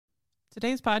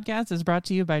Today's podcast is brought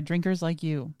to you by drinkers like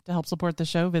you. To help support the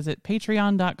show, visit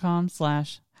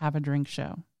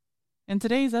patreon.com/haveadrinkshow. In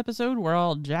today's episode, we're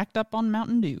all jacked up on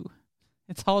Mountain Dew.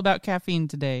 It's all about caffeine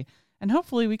today, and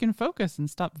hopefully we can focus and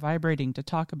stop vibrating to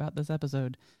talk about this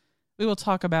episode. We will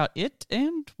talk about it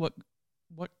and what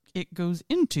it goes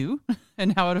into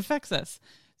and how it affects us.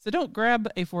 So don't grab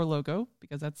a Four Loko,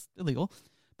 because that's illegal,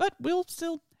 but we'll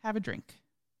still have a drink.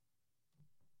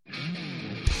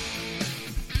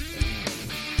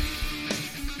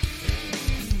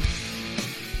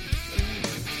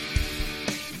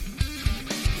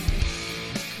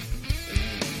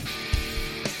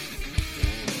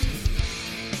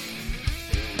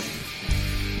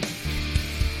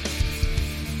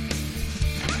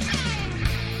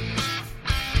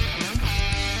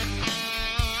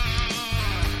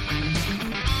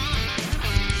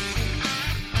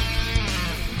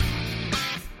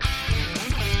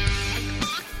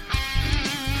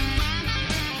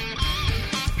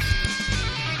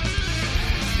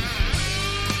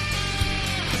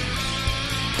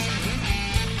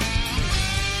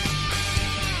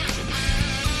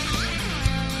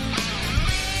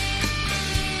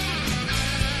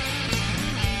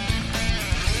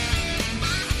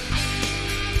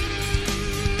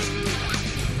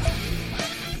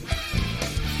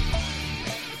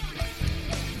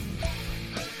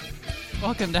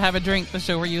 Welcome to Have a Drink, the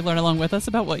show where you learn along with us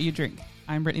about what you drink.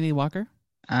 I'm Brittany Lee Walker.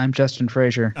 I'm Justin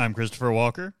Frazier. I'm Christopher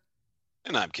Walker.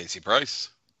 And I'm Casey Price.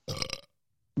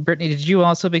 Brittany, did you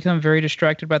also become very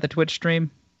distracted by the Twitch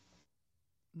stream?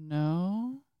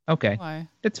 No. Okay. Why?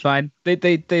 It's fine.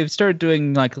 They've started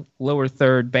doing like lower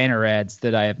third banner ads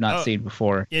that I have not seen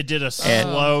before. It did a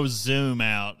slow zoom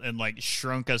out and like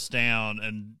shrunk us down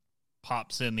and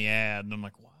pops in the ad, and I'm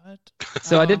like, what?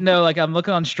 So I didn't know, like, I'm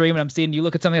looking on stream and I'm seeing you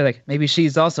look at something like, maybe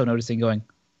she's also noticing, going,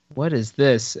 what is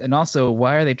this? And also,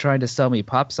 why are they trying to sell me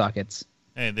pop sockets?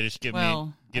 Hey, they just give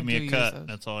me a cut.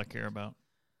 That's all I care about.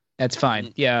 That's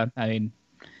fine. Yeah, I mean.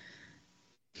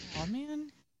 Oh,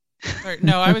 man. Sorry,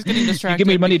 no, I was getting distracted. You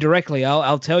give me money directly,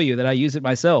 I'll tell you that I use it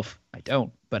myself. I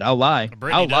don't, but I'll lie.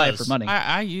 I'll lie for money.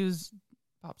 I use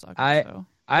pop sockets, so.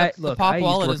 I used to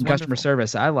work in customer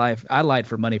service. I lied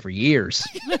for money for years.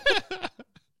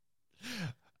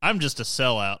 I'm just a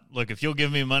sellout. Look, if you'll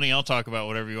give me money, I'll talk about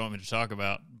whatever you want me to talk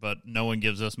about, but no one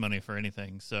gives us money for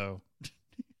anything, so.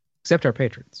 Except our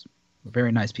patrons. We're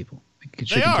very nice people.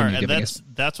 They are, and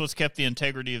that's what's kept the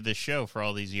integrity of this show for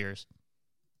all these years.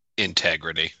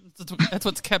 Integrity. That's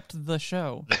what's kept the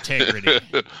show. Integrity.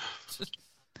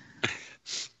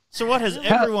 So what has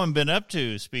everyone been up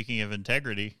to, speaking of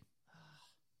integrity?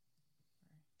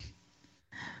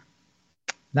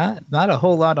 Not a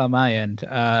whole lot on my end.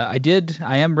 I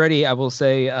am ready, I will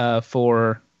say,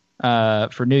 for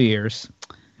New Year's,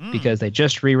 because they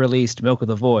just re-released Milk of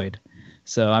the Void.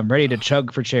 So I'm ready to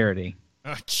chug for charity.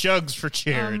 Chugs for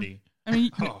charity. I mean,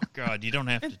 oh God, you don't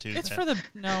have to do that. It's for the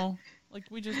no.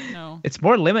 It's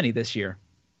more lemony this year.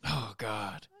 Oh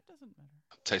God, that doesn't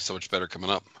matter. Tastes so much better coming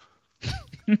up.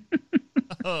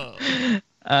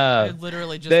 I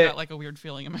literally just got like a weird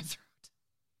feeling in my throat.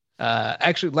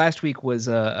 Actually, last week was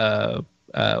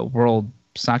World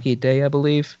Sake Day, I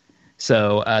believe.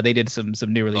 So they did some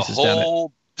new releases. The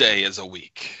whole day is a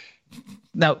week.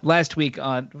 No,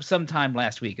 sometime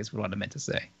last week is what I meant to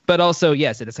say. But also,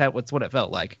 yes, it's what it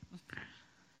felt like.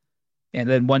 And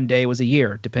then one day was a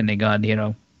year, depending on,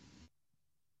 Anyway.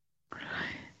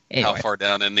 How far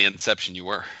down in the inception you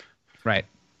were. Right.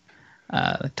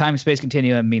 Time-space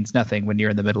continuum means nothing when you're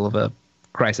in the middle of a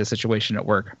crisis situation at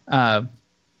work.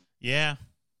 Yeah.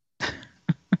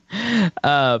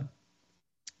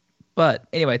 But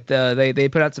anyway, they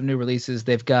put out some new releases.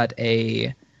 They've got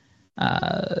a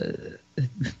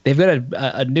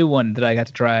new one that I got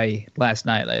to try last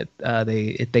night.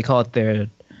 They call it their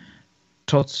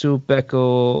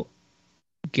Totsubeko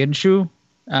Genshu,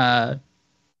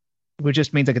 which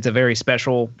just means like it's a very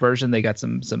special version. They got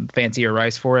some fancier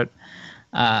rice for it.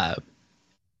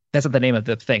 That's not the name of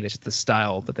the thing. It's just the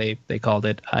style that they called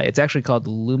it. It's actually called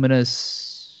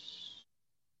Luminous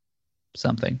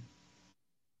something.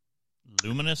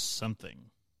 Luminous something.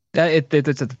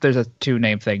 There's a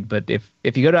two-name thing, but if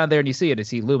you go down there and you see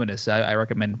it, Luminous. I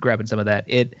recommend grabbing some of that.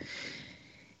 It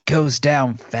goes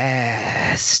down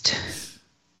fast.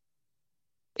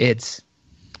 It's...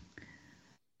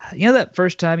 that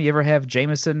first time you ever have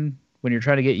Jameson when you're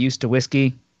trying to get used to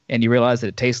whiskey and you realize that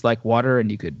it tastes like water and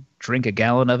you could drink a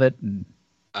gallon of it?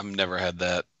 I've never had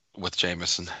that with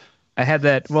Jameson. I had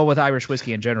that, with Irish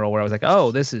whiskey in general, where I was like,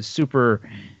 oh, this is super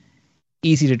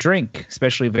easy to drink,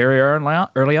 especially very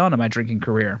early on in my drinking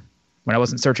career. When I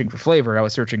wasn't searching for flavor, I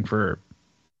was searching for,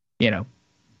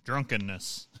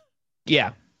 drunkenness.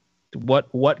 Yeah.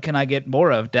 What can I get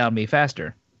more of down me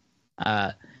faster?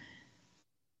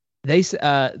 They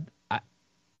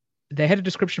had a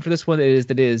description for this one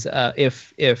that is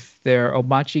if their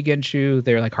Omachi Genshu,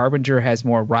 their like Harbinger has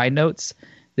more rye notes,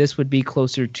 this would be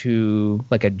closer to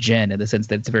like a gin in the sense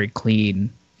that it's very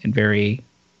clean and very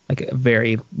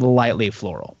lightly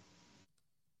floral.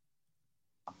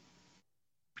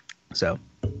 So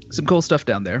some cool stuff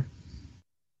down there.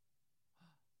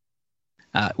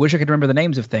 Wish I could remember the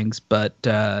names of things, but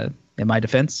in my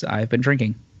defense, I've been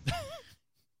drinking.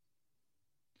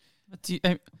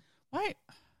 Why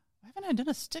haven't I done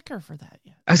a sticker for that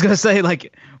yet? I was gonna say,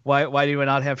 like, why do I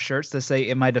not have shirts that say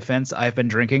 "In my defense, I've been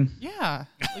drinking"? Yeah,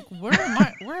 like where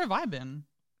have I been?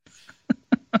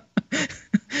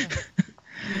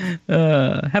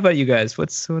 How about you guys?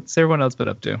 What's everyone else been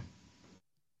up to?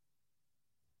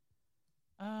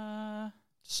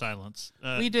 Silence.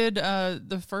 We did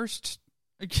the first,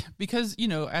 because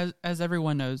as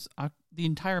everyone knows, the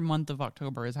entire month of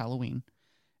October is Halloween,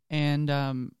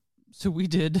 and so we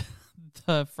did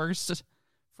the first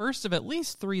of at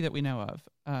least 3 that we know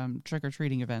of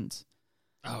trick-or-treating events.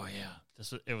 Oh yeah,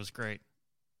 it was great.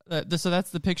 So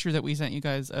that's the picture that we sent you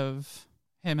guys of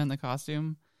him in the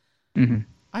costume. Mm-hmm.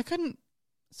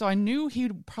 I knew he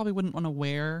probably wouldn't want to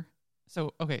wear.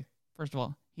 So okay, first of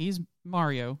all, he's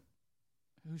Mario,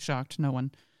 who shocked no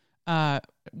one.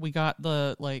 We got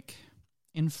the like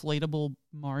inflatable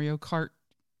Mario Kart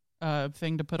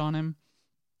thing to put on him,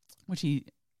 which he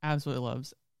absolutely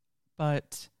loves.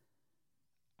 But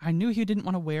I knew he didn't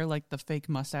want to wear like the fake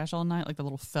mustache all night, like the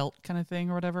little felt kind of thing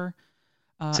or whatever.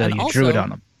 So you drew it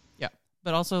on him. Yeah,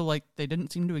 but also like they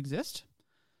didn't seem to exist,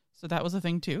 so that was a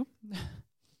thing too.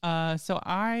 So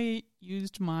I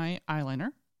used my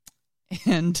eyeliner,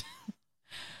 and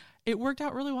it worked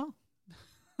out really well.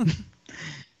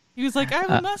 He was like, "I have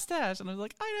a mustache," and I was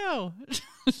like, "I know."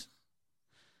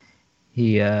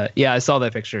 I saw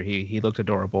that picture. He looked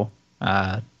adorable.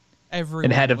 Everyone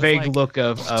and had a was vague like, look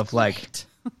of like,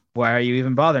 why are you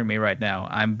even bothering me right now?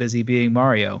 I'm busy being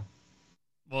Mario.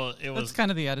 Well, that's kind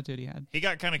of the attitude he had. He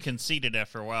got kind of conceited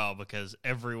after a while because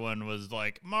everyone was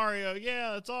like, Mario,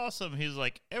 yeah, it's awesome. He's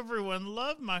like, everyone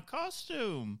loved my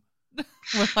costume.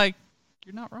 We're like,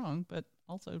 you're not wrong, but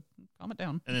also calm it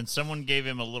down. And then someone gave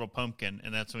him a little pumpkin,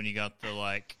 and that's when you got the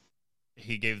like,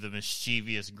 he gave the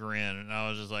mischievous grin, and I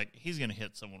was just like, he's gonna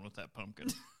hit someone with that pumpkin.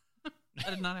 That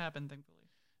did not happen, thankfully.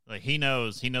 Like he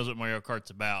knows what Mario Kart's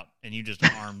about, and you just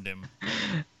armed him.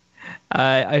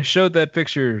 I showed that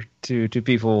picture to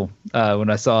people when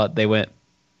I saw it. They went,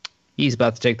 he's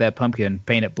about to take that pumpkin,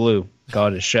 paint it blue, call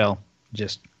it a shell.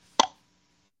 Just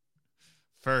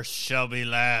first shall be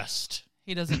last.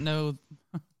 He doesn't know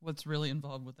what's really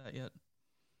involved with that yet.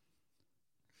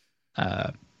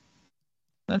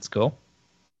 That's cool.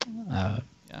 Yeah,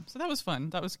 so that was fun.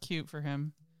 That was cute for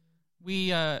him.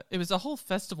 It was a whole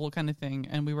festival kind of thing,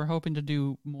 and we were hoping to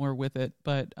do more with it,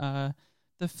 but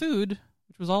the food,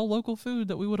 which was all local food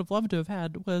that we would have loved to have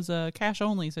had, was a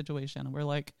cash-only situation. We're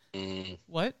like,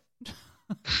 what?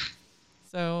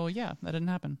 So, yeah, that didn't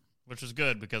happen. Which was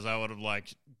good, because I would have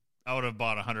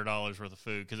bought $100 worth of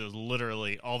food, because it was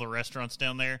literally all the restaurants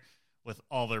down there with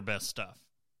all their best stuff.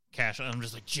 Cash, and I'm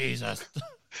just like, Jesus.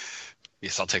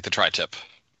 Yes, I'll take the tri-tip.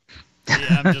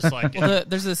 Yeah, I'm just like...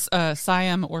 there's this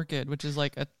Siam orchid, which is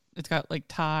like it's got like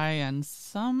Thai and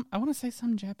some, I want to say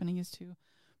some Japanese too,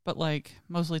 but like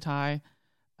mostly Thai.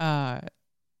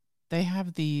 They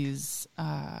have these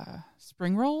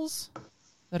spring rolls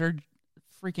that are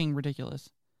freaking ridiculous.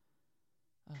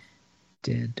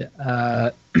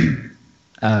 I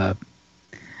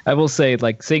will say,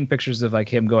 like, seeing pictures of like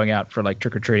him going out for like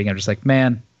trick-or-treating, I'm just like,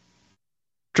 man,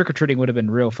 trick-or-treating would have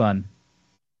been real fun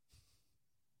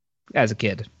as a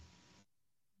kid.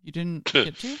 You didn't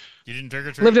get to? You didn't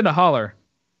trick-or-treat? Lived in a holler.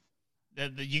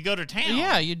 You go to town.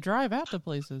 Yeah, you drive out to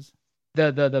places.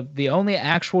 The only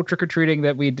actual trick-or-treating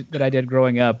that I did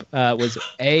growing up was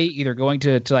either going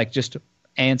to like just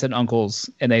aunts and uncles,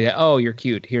 and they, oh, you're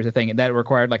cute, here's the thing, and that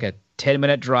required like a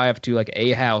 10-minute drive to like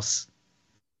a house,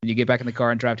 and you get back in the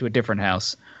car and drive to a different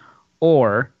house.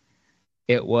 Or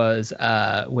it was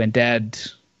when Dad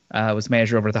was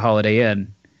manager over at the Holiday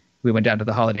Inn, we went down to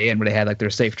the Holiday Inn where they had like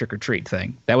their safe trick-or-treat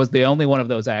thing. That was the only one of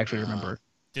those I actually remember.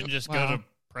 Didn't just go to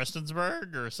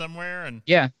Prestonsburg or somewhere? And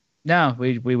yeah, no,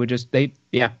 we would just, That's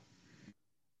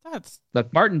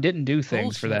look, Martin didn't do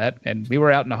things for that, and we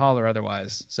were out in a holler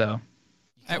otherwise, so.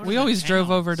 We always drove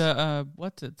over to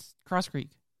Cross Creek.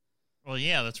 Well,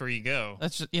 yeah, that's where you go.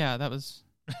 That's just, that was.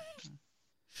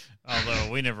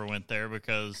 Although we never went there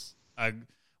because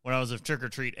when I was of trick or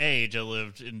treat age, I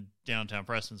lived in downtown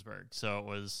Prestonsburg, so it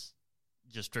was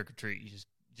just trick or treat. You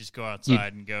just go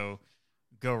outside and go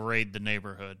raid the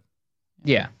neighborhood.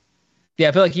 Yeah. Yeah,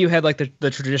 I feel like you had like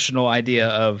the traditional idea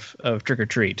of trick or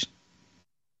treat.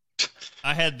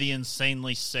 I had the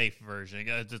insanely safe version.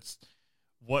 It's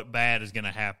what bad is going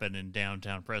to happen in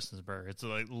downtown Prestonsburg. It's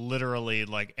like literally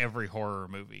like every horror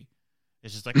movie.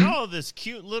 It's just like, oh, this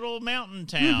cute little mountain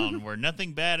town where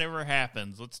nothing bad ever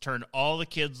happens. Let's turn all the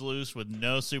kids loose with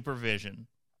no supervision.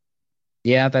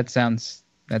 Yeah, that's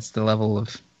the level of...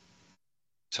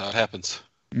 That's how it happens.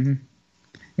 Mm-hmm.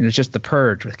 And it's just the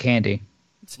purge with candy.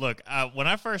 Look, when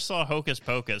I first saw Hocus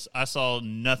Pocus, I saw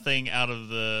nothing out of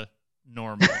the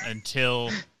normal until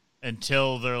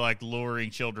they're like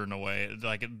luring children away.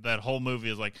 Like that whole movie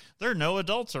is like there are no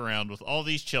adults around with all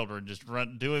these children just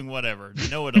doing whatever.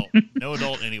 No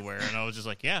adult anywhere. And I was just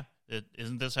like, yeah,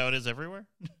 isn't this how it is everywhere?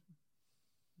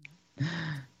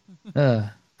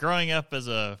 Growing up as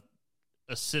a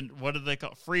what did they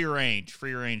call free range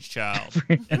child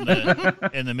in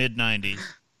the mid 90s.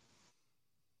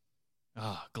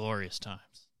 Ah, glorious times.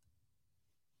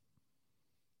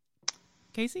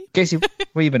 Casey, what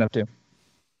have you been up to?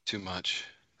 Too much.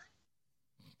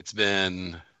 It's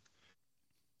been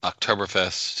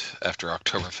Oktoberfest after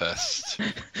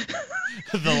Oktoberfest.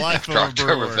 The life after of a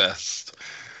brewer. Oktoberfest.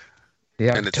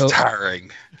 And it's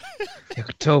tiring. The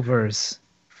Octobers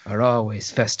are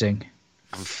always festing.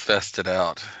 I'm fested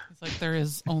out. it's like there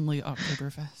is only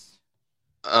Oktoberfest.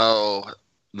 Oh,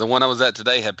 the one I was at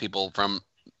today had people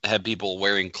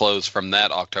wearing clothes from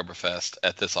that Oktoberfest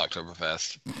at this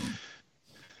Oktoberfest.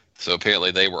 So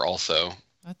apparently they were also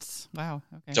wow.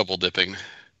 Okay. double dipping.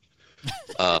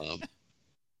 Yeah,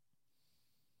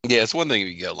 it's one thing if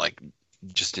you go like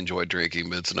just enjoy drinking,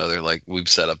 but it's another like we've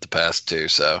set up the past too.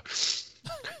 So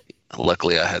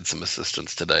luckily I had some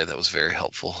assistance today that was very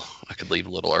helpful. I could leave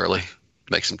a little early,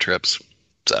 make some trips.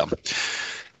 So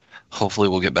hopefully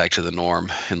we'll get back to the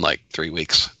norm in like 3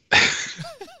 weeks.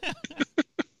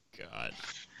 God.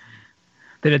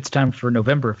 Then it's time for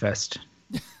Novemberfest.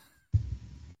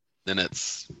 Then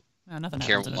it's nothing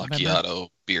caramel macchiato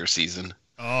beer season.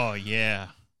 Oh yeah.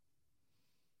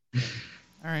 All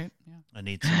right. Yeah. I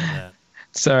need some of that.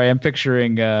 Sorry, I'm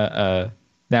picturing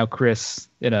now Chris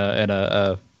in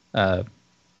a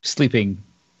sleeping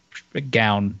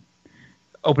gown,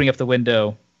 opening up the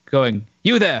window, going,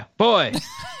 "You there, boy?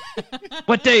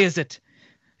 What day is it?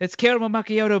 It's caramel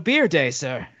macchiato beer day,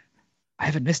 sir. I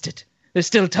haven't missed it. There's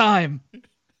still time."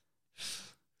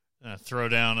 Throw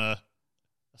down a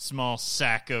small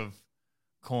sack of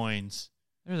coins.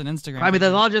 There's an Instagram. Probably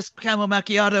the largest caramel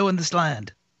macchiato in this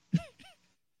land.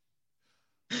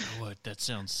 What? That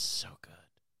sounds so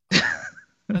good.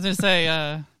 I was gonna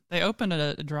say, they opened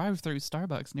a drive-through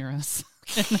Starbucks near us,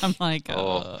 and I'm like,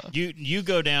 You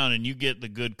go down and you get the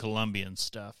good Colombian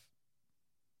stuff.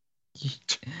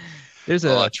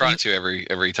 I try to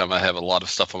every time I have a lot of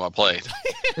stuff on my plate.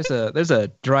 There's a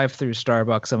drive-through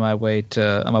Starbucks on my way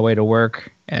to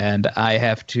work, and I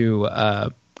have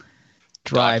to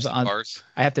drive on. Cars.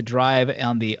 I have to drive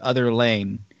on the other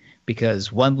lane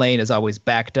because one lane is always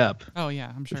backed up. oh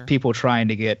yeah, I'm sure. With people trying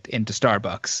to get into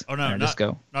Starbucks. Oh no, and I just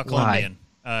go, not "Why?"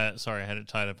 Colombian. Sorry, I had it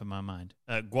tied up in my mind.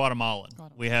 Guatemalan.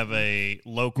 We have a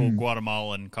local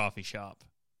Guatemalan coffee shop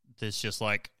that's just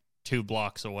like 2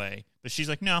 blocks away. But she's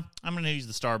like, no, I'm going to use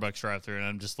the Starbucks drive-thru, and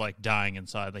I'm just like dying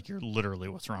inside. Like, you're literally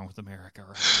what's wrong with America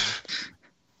right now.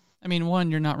 I mean, 1,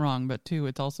 you're not wrong, but 2,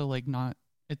 it's also like not.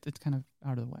 It's kind of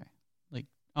out of the way, like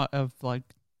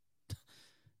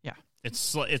yeah.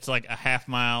 It's like a half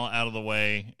mile out of the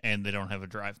way, and they don't have a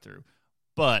drive-thru,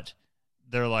 but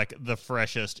they're like the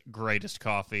freshest, greatest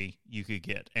coffee you could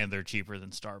get, and they're cheaper than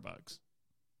Starbucks.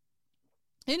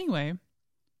 Anyway,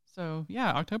 so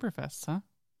yeah, Oktoberfest, huh?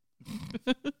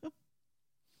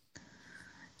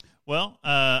 Well,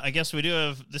 I guess we do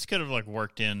have. This could have like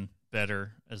worked in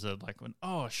better as a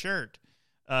a shirt.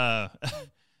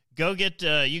 Go get.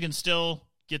 You can still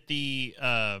get the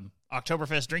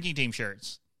Oktoberfest drinking team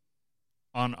shirts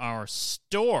on our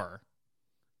store,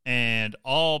 and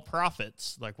all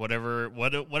profits, like whatever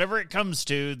it comes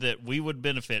to that we would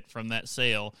benefit from that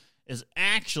sale, is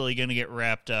actually going to get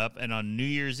wrapped up. And on New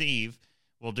Year's Eve,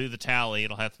 we'll do the tally.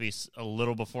 It'll have to be a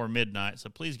little before midnight, so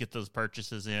please get those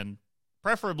purchases in,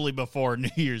 preferably before New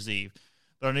Year's Eve.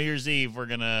 But on New Year's Eve, we're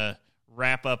going to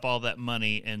wrap up all that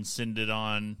money and send it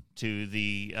on to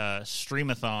the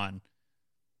Streamathon,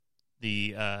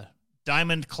 the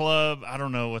Diamond Club. I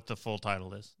don't know what the full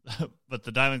title is, but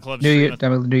the Diamond Club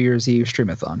New Year's Eve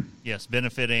Streamathon. Yes,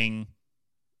 benefiting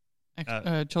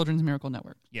Children's Miracle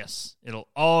Network. Yes, it'll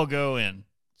all go in.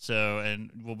 So,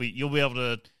 and you'll be able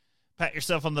to pat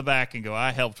yourself on the back and go,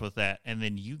 I helped with that. And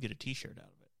then you get a t-shirt out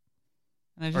of it.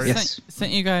 And I just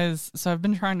sent you guys, so I've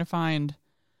been trying to find,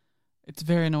 it's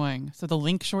very annoying. So the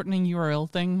link shortening URL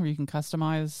thing where you can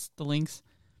customize the links.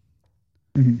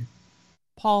 Mm-hmm.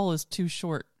 Paul is too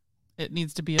short. It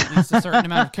needs to be at least a certain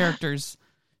amount of characters.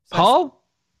 So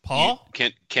Paul?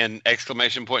 Can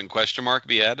exclamation point and question mark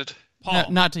be added? Paul. No,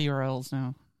 not to URLs,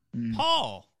 no.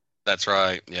 Paul. That's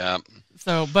right. Yeah.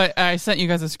 So, but I sent you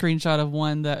guys a screenshot of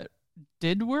one that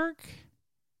did work.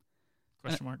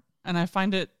 Question mark. And I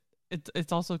find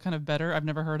it's also kind of better. I've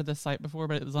never heard of this site before,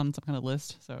 but it was on some kind of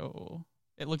list. So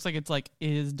it looks like it's like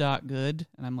is.good.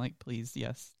 And I'm like, please,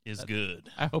 yes. Is good.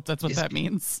 I hope that's what that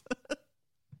means.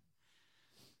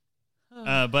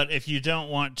 But if you don't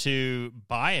want to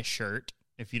buy a shirt,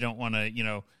 if you don't want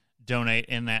to, donate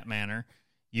in that manner,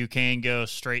 you can go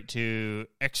straight to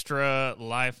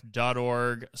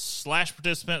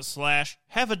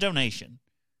extralife.org/participant/have a donation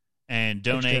and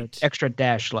donate. Extra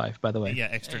dash life, by the way. Yeah,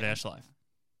 extra dash life.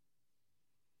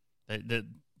 The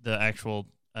actual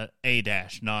a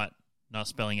dash, not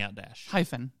spelling out dash.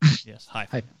 Hyphen. Yes,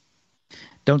 hyphen.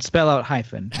 Don't spell out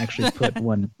hyphen. Actually put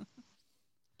one.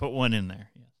 Put one in there.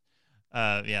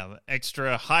 Yeah,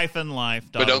 extra-life.org.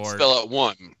 But don't spell out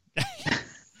one.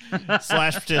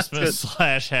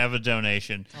 /participant/have a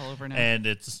donation. It's all over now. And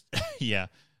it's, the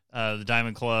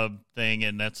Diamond Club thing,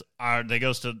 and that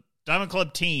goes to Diamond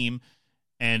Club team,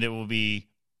 and it will be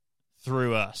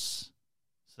through us.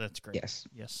 So that's great.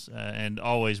 Yes. And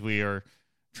always we are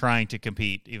trying to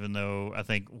compete, even though I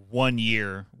think 1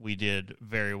 year we did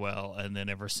very well, and then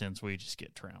ever since we just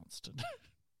get trounced.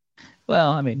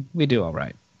 Well, I mean, we do all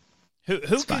right. Who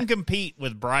can compete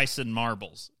with Bryson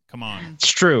Marbles? Come on. It's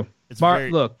true. It's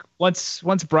look, once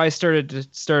Bryce started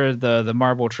the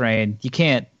marble train, you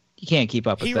can't keep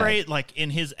up with that. He raised, like, in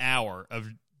his hour of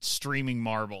streaming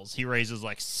marbles, he raises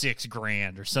like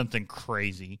 $6,000 or something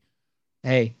crazy.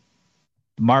 Hey,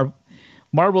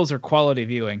 marbles are quality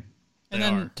viewing. And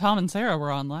then Tom and Sarah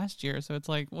were on last year, so it's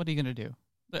like, what are you going to do?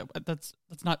 That's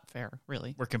not fair,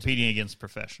 really. We're competing against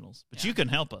professionals, but you can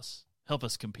help us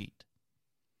compete.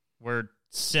 We're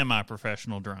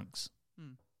semi-professional drunks.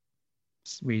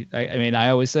 I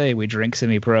always say we drink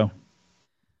semi-pro.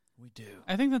 We do.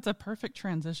 I think that's a perfect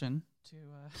transition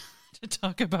to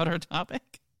talk about our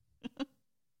topic.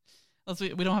 Unless we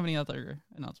don't have any other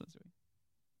announcements, do we?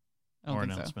 Or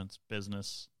announcements, so.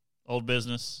 Business, old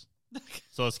business.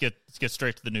 So let's get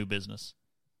straight to the new business.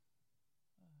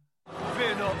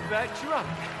 We're not that drunk.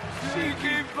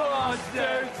 Cheeky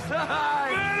bastards. We're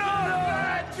not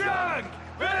that drunk.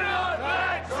 We're not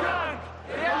that drunk.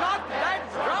 We're not that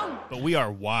drunk. But we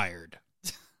are wired.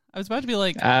 I was about to be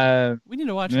like, we need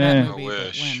to watch that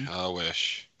movie. I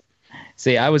wish.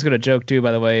 See, I was going to joke too,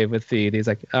 by the way, with he's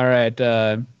like, all right,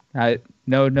 no,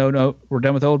 we're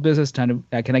done with old business. Time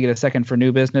to, can I get a second for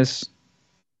new business?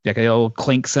 Like an old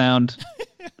clink sound.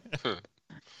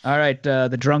 All right,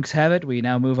 the drunks have it. We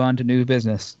now move on to new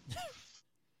business.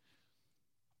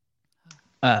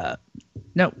 Today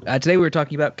we were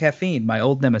talking about caffeine, my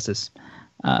old nemesis.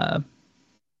 I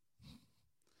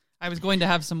was going to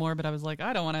have some more, but I was like,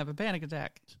 I don't want to have a panic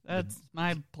attack. That's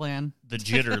my plan. The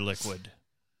jitter liquid.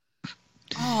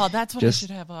 Oh, that's what I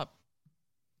should have up.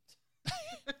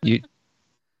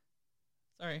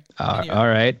 Sorry. All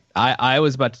right. I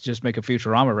was about to just make a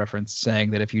Futurama reference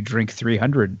saying that if you drink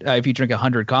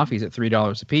 100 coffees at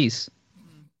 $3 a piece,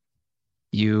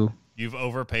 you've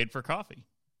overpaid for coffee.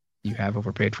 You have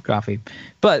overpaid for coffee.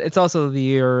 But it's also the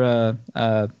year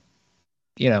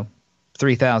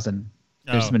 3000.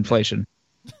 There's some inflation.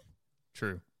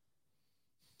 True.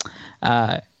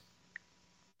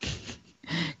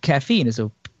 Caffeine is a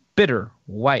bitter,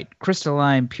 white,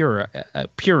 crystalline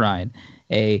purine,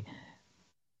 a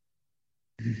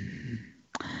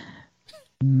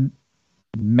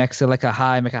Mexilica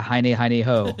high, mecha heine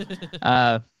ho.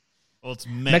 Well, it's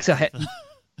meth.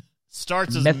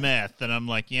 Starts as meth, and I'm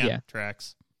like,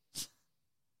 tracks.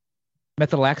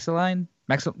 Methylaxyline?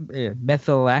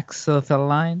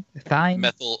 Methylaxyline?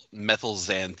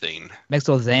 Methylxanthine.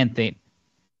 Methylxanthine.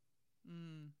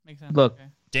 Makes sense. Look,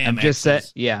 damn, I'm just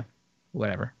saying,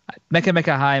 whatever.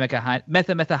 Mecha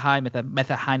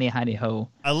heine ho.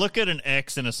 I look at an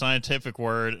X in a scientific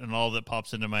word, and all that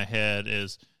pops into my head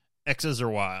is X's are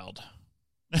wild.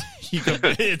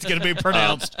 It's going to be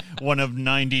pronounced one of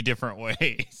 90 different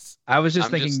ways. I was just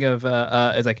thinking of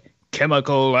it's like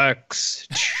chemical X.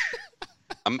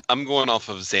 I'm going off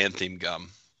of xanthine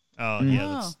gum. Oh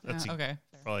yeah, that's okay.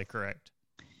 Probably correct.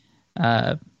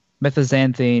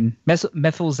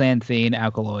 Methylxanthine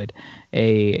alkaloid,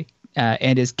 and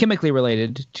is chemically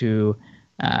related to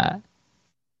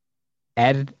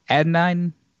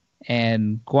adenine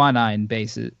and guanine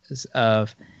bases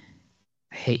of.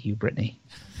 I hate you, Brittany.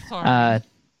 Sorry.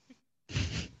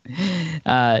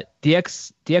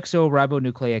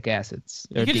 Deoxyribonucleic acids.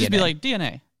 You Or could DNA. just be like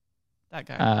DNA. That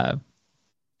guy.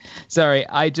 Sorry,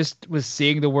 I just was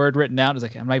seeing the word written out. I was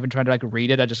like, I'm not even trying to like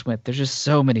read it. I just went, there's just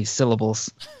so many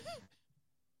syllables.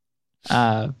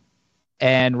 And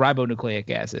ribonucleic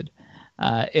acid.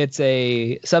 It's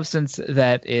a substance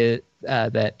that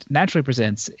that naturally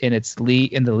presents in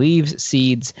in the leaves,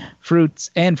 seeds, fruits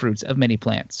of many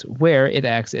plants, where it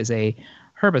acts as a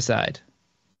herbicide.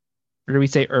 Or do we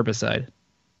say herbicide?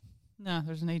 No,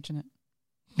 there's an H in it.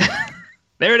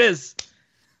 There it is.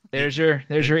 There's your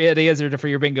Eddie Izzard for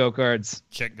your bingo cards.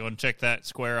 Go and check that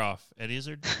square off. Eddie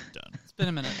Izzard, done. It's been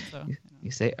a minute, so. You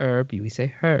say herb, we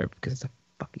say herb because it's a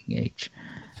fucking H.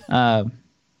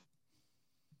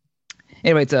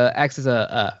 Anyway, it acts as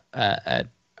an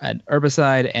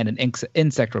herbicide and an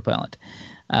insect repellent.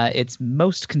 It's the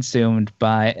most consumed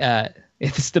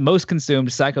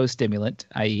psychostimulant,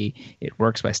 i.e., it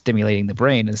works by stimulating the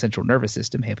brain and the central nervous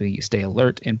system, helping you stay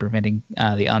alert and preventing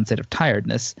the onset of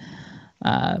tiredness.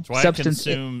 That's why I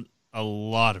consume a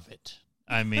lot of it.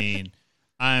 I mean,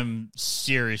 I'm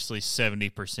seriously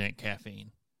 70%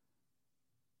 caffeine.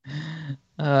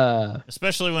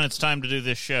 Especially when it's time to do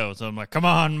this show. So I'm like, come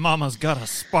on, mama's got a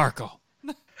sparkle.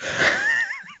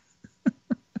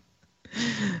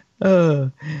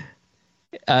 In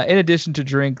addition to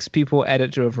drinks, people add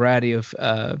it to a variety of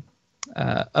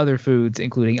other foods,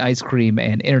 including ice cream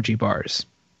and energy bars.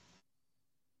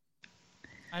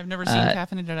 I've never seen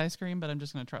caffeinated ice cream, but I'm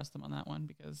just going to trust them on that one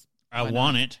because I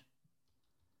want it.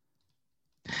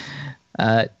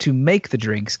 To make the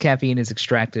drinks, caffeine is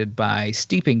extracted by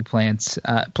steeping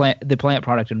the plant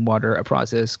product in water, a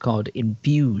process called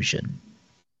infusion.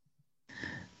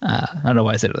 I don't know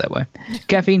why I said it that way.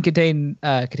 Caffeine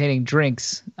containing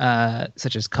drinks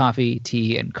such as coffee,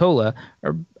 tea, and cola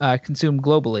are consumed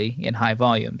globally in high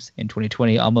volumes. In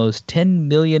 2020, almost 10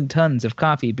 million tons of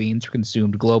coffee beans were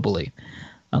consumed globally.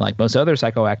 Unlike most other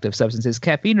psychoactive substances,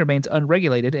 caffeine remains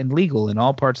unregulated and legal in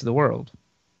all parts of the world.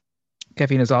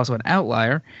 Caffeine is also an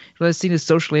outlier. It is seen as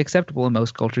socially acceptable in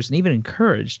most cultures and even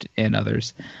encouraged in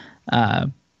others,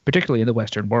 particularly in the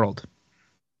Western world.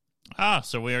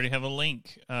 So we already have a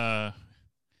link. If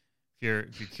you're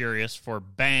curious, for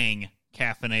Bang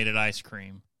caffeinated ice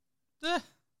cream. Oh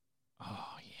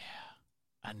yeah,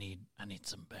 I need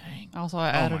some Bang. Also, I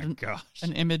added gosh.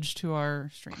 an image to our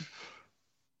stream.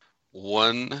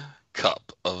 1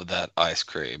 cup of that ice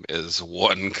cream is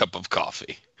 1 cup of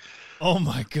coffee. Oh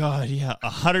my god, yeah,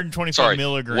 125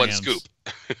 milligrams. 1 scoop.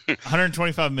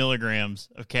 125 milligrams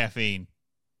of caffeine.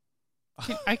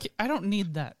 I don't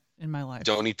need that in my life.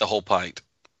 Don't eat the whole pint.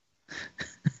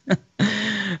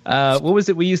 What was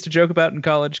it we used to joke about in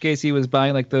college? Casey was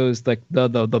buying like those like the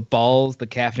balls, the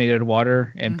caffeinated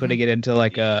water, and putting it into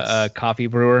like a coffee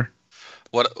brewer.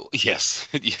 Yes,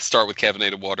 you start with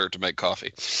caffeinated water to make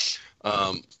coffee.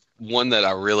 One that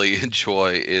I really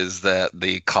enjoy is that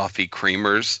the coffee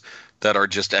creamers that are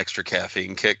just extra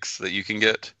caffeine kicks that you can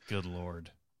get. Good Lord.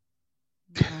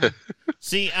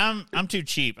 See, I'm too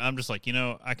cheap. I'm just like,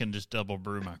 I can just double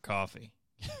brew my coffee.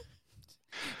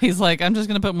 He's like, I'm just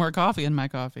going to put more coffee in my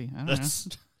coffee. I don't know.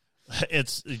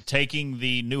 It's taking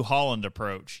the New Holland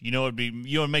approach. You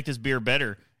would make this beer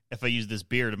better if I use this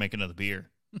beer to make another beer.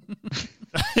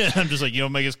 I'm just like,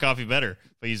 make this coffee better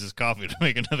if I use this coffee to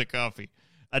make another coffee.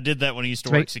 I did that when I used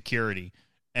to work security.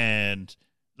 And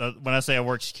when I say I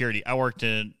worked security, I worked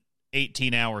an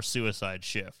 18-hour suicide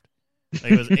shift.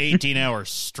 Like, it was 18 hours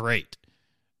straight.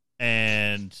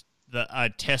 And I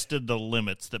tested the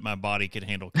limits that my body could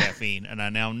handle caffeine, and I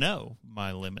now know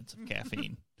my limits of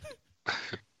caffeine.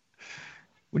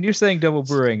 When you're saying double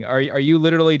brewing, are you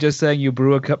literally just saying you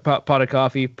brew a pot of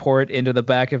coffee, pour it into the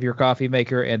back of your coffee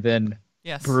maker, and then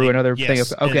brew another thing?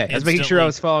 Okay, I was making sure I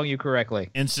was following you correctly.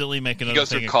 Instantly make another thing. He goes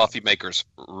through coffee makers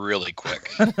really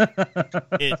quick.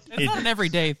 It's not an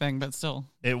everyday thing, but still.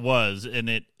 It was, and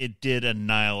it did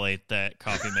annihilate that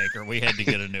coffee maker. We had to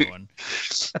get a new one.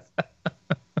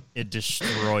 It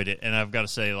destroyed it, and I've got to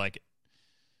say, like,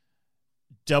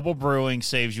 double brewing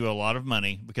saves you a lot of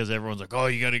money because everyone's like, oh,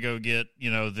 you got to go get,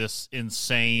 this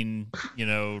insane,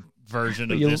 version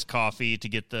of this coffee to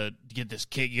get this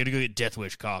kick. You got to go get Death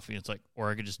Wish coffee. It's like, or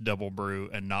I could just double brew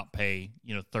and not pay,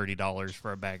 $30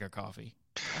 for a bag of coffee.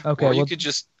 Okay. Or you could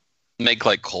just make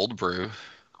like cold brew.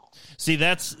 See,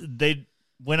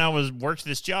 when I worked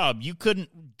this job, you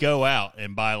couldn't go out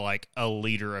and buy like a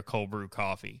liter of cold brew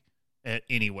coffee at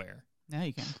anywhere. Now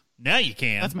you can. Now you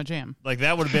can. That's my jam. Like,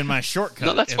 that would have been my shortcut.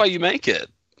 No, that's why you make it.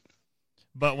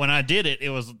 But when I did it, it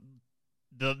was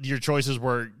your choices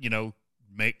were,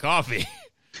 make coffee.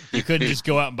 You couldn't just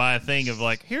go out and buy a thing of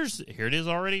like, here it is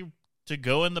already to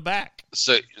go in the back.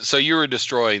 So you were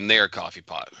destroying their coffee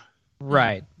pot.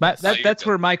 Right. But that's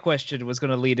where my question was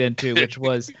going to lead into, which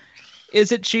was,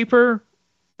 is it cheaper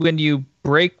when you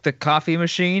break the coffee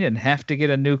machine and have to get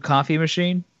a new coffee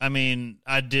machine? I mean,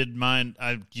 I did mine.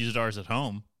 I used ours at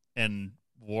home and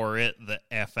wore it the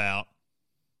F out.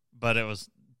 But it was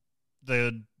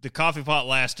the coffee pot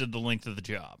lasted the length of the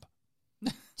job.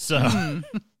 So,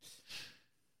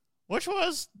 which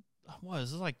was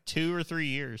it like 2 or 3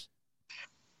 years?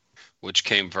 Which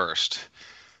came first?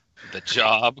 The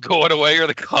job going away or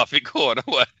the coffee going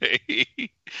away?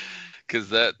 Because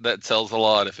that tells a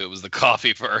lot if it was the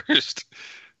coffee first.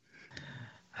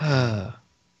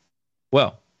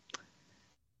 Well,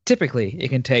 typically it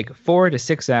can take 4 to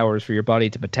 6 hours for your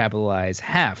body to metabolize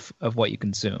half of what you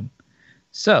consume.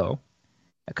 So,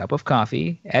 a cup of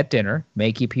coffee at dinner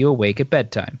may keep you awake at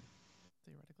bedtime.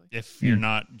 If you're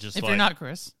not you're not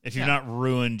Chris. If you've not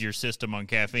ruined your system on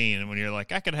caffeine, and when you're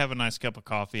like, I could have a nice cup of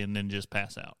coffee and then just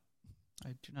pass out. I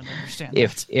do not understand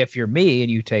If that. if you're me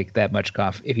and you take that much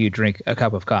coffee, if you drink a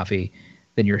cup of coffee,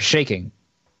 then you're shaking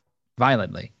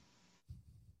violently,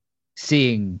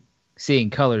 seeing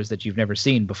colors that you've never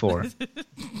seen before.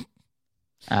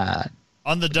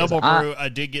 On the double brew, I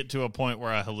did get to a point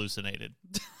where I hallucinated.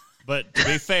 But to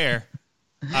be fair,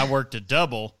 I worked a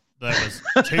double. That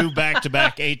was 2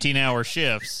 back-to-back 18-hour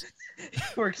shifts.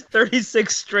 Worked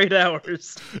 36 straight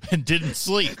hours. And didn't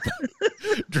sleep.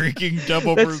 Drinking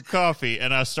double brew coffee,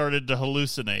 and I started to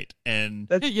hallucinate. And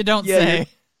You don't say.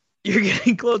 You're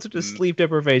getting closer to sleep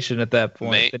deprivation at that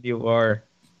point than you are.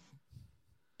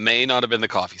 May not have been the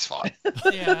coffee's fault.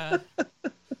 Yeah.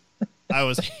 I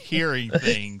was hearing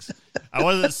things. I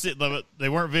wasn't sitting. They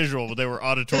weren't visual, but they were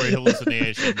auditory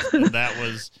hallucinations. And that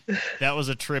was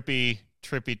a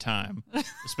trippy time,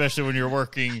 especially when you're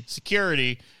working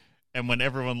security and when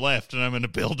everyone left and I'm in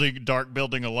a dark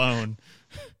building alone.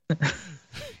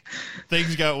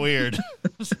 Things got weird.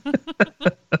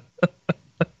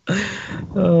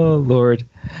 Oh, Lord.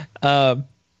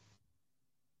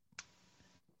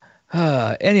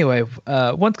 Anyway,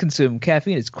 once consumed,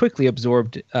 caffeine is quickly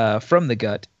absorbed from the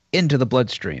gut into the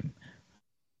bloodstream.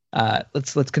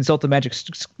 Let's consult the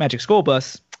magic school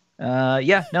bus.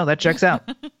 That checks out.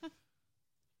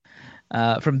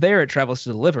 From there, it travels to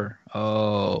the liver.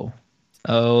 Oh,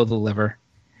 the liver.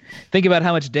 Think about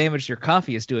how much damage your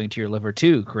coffee is doing to your liver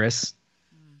too, Chris.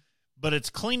 But it's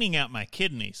cleaning out my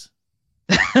kidneys.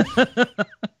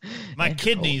 My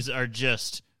kidneys are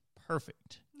just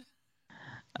perfect.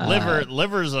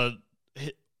 Liver's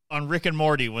on Rick and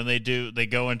Morty when they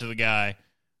go into the guy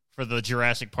for the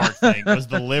Jurassic Park thing. Was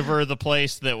the liver the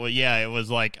place that it was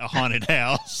like a haunted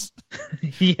house?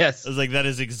 Yes. I was like, that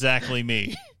is exactly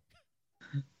me.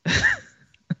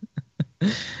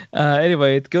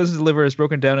 Anyway, it goes to the liver, is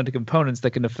broken down into components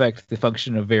that can affect the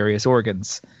function of various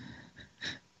organs.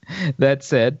 That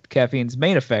said, caffeine's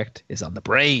main effect is on the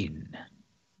brain.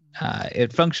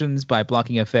 It functions by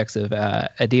blocking effects of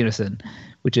adenosine,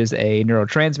 which is a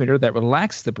neurotransmitter that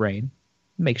relaxes the brain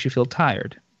and makes you feel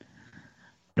tired.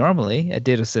 Normally,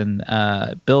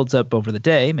 adenosine builds up over the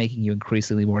day, making you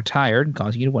increasingly more tired and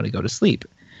causing you to want to go to sleep.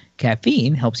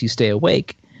 Caffeine helps you stay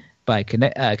awake by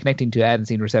connecting to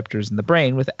adenosine receptors in the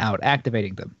brain without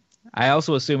activating them. I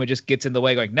also assume it just gets in the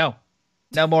way going, no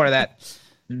more of that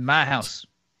in my house.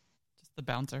 Just the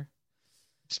bouncer.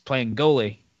 Just playing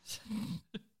goalie.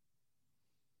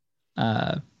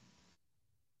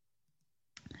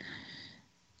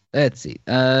 Let's see.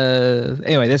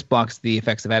 Anyway, this blocks the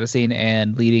effects of adenosine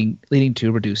and leading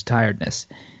to reduced tiredness.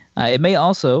 It may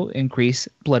also increase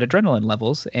blood adrenaline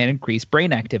levels and increase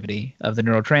brain activity of the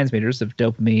neurotransmitters of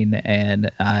dopamine and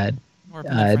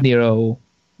norepinephrine.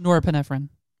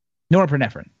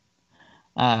 Norepinephrine.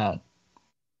 The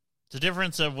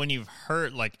difference of when you've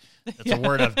heard, like, that's a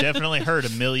word I've definitely heard a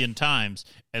million times,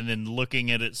 and then looking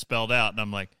at it spelled out, and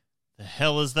I'm like, the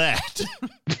hell is that?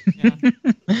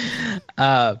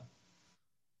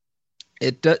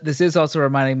 This is also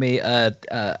reminding me. I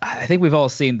think we've all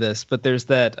seen this, but there's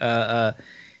that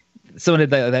someone did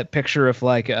that picture of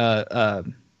like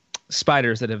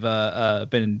spiders that have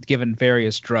been given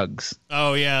various drugs.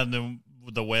 Oh yeah,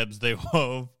 the webs they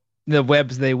wove. The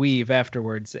webs they weave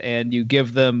afterwards, and you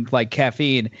give them like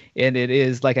caffeine, and it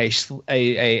is like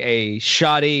a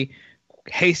shoddy,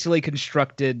 hastily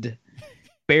constructed,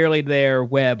 barely there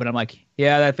web. And I'm like,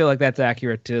 yeah, I feel like that's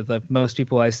accurate to the most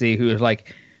people I see who are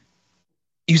like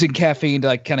using caffeine to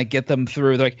like kind of get them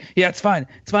through. They're like, yeah, it's fine,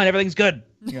 everything's good.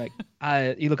 And you're like,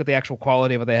 you look at the actual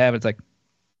quality of what they have, it's like,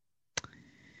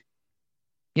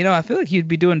 I feel like you'd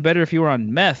be doing better if you were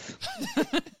on meth.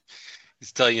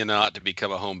 He's telling you not to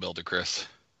become a home builder, Chris.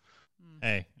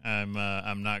 Hey, I'm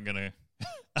not gonna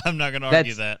I'm not gonna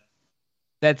argue that.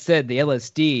 That said, the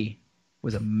LSD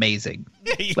was amazing.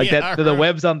 Like Yeah, the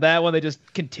webs on that one, they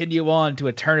just continue on to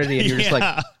eternity, and you're just like,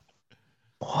 Yeah.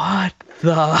 what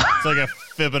the? It's like a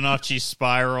Fibonacci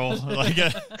spiral.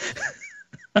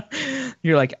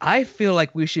 You're like, I feel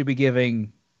like we should be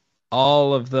giving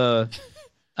all of the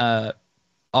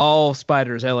all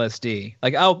spiders LSD.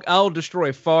 Like I'll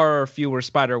destroy far fewer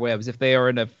spider webs if they are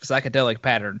in a psychedelic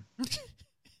pattern.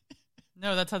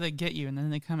 No, that's how they get you, and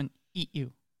then they come and eat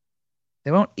you.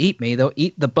 They won't eat me, they'll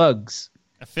eat the bugs.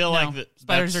 I feel like that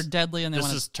spiders are deadly, and they want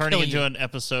to this is turning kill into you. an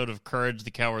episode of Courage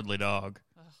the Cowardly Dog.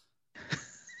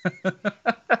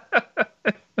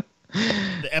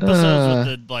 The episodes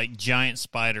with the giant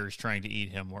spiders trying to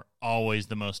eat him were always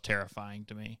the most terrifying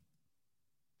to me.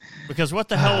 Because what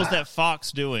the hell was that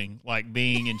fox doing,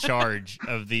 being in charge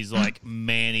of these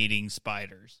man-eating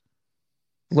spiders?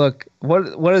 Look,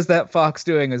 what is that fox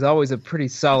doing is always a pretty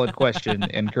solid question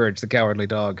in Courage the Cowardly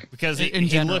Dog. Because In he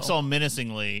general. looks all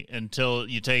menacingly until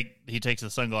he takes the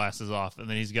sunglasses off, and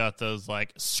then he's got those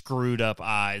screwed up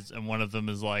eyes, and one of them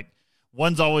is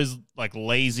one's always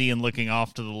lazy and looking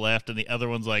off to the left, and the other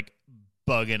one's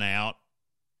bugging out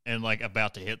and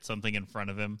about to hit something in front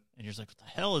of him, and you're just like, what the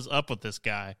hell is up with this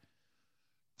guy?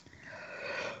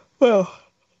 Well,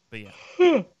 But yeah.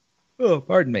 oh,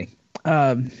 pardon me.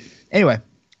 Anyway,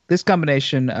 this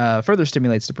combination further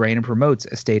stimulates the brain and promotes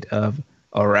a state of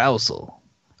arousal,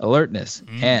 alertness,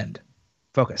 and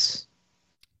focus.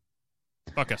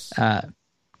 Focus.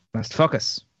 Must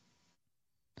focus.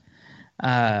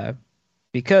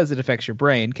 Because it affects your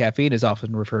brain, caffeine is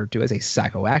often referred to as a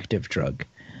psychoactive drug.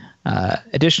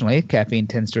 Additionally, caffeine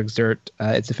tends to exert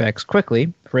its effects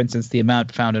quickly. For instance, the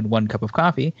amount found in 1 cup of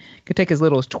coffee can take as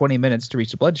little as 20 minutes to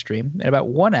reach the bloodstream and about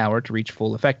 1 hour to reach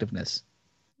full effectiveness.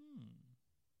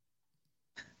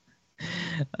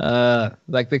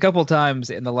 The couple times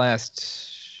in the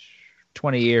last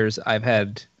 20 years I've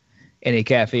had any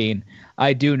caffeine,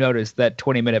 I do notice that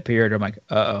 20-minute period. I'm like,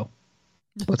 uh-oh,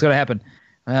 what's going to happen?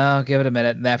 Well, give it a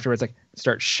minute, and afterwards,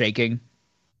 start shaking.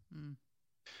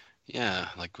 Yeah,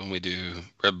 like when we do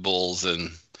Red Bulls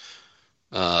and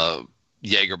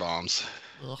Jaeger bombs.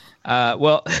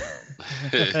 Well,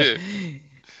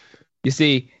 you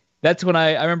see, that's when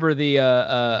I remember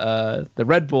the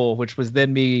Red Bull, which was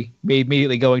then me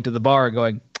immediately going to the bar and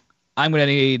going, I'm gonna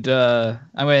need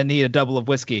a double of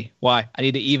whiskey. Why? I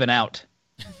need to even out.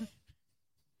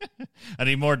 I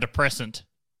need more depressant.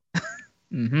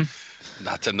 Mm-hmm.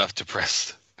 Not enough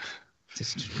depressed.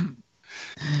 Just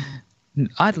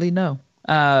oddly, no.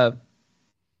 Well,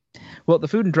 the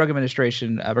Food and Drug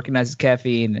Administration recognizes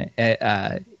caffeine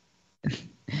as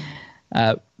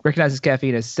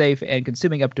safe, and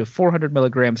consuming up to 400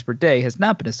 milligrams per day has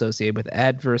not been associated with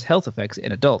adverse health effects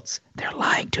in adults. They're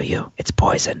lying to you. It's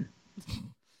poison.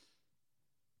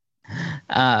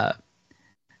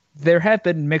 There have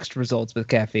been mixed results with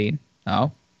caffeine.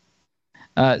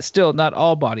 Still, not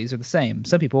all bodies are the same.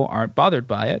 Some people aren't bothered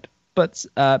by it, but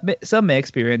some may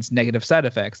experience negative side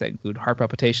effects that include heart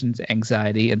palpitations,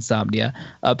 anxiety, insomnia,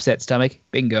 upset stomach,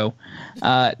 bingo,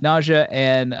 nausea,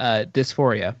 and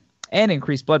dysphoria, and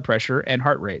increased blood pressure and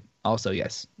heart rate. Also,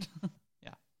 yes.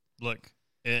 Yeah. Look,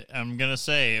 I'm going to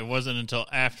say it wasn't until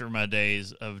after my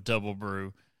days of double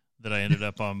brew that I ended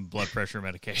up on blood pressure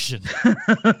medication.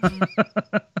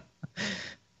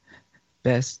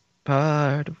 Best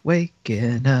part of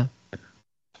waking up.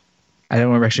 I don't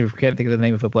remember, actually, can't think of the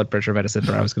name of a blood pressure medicine,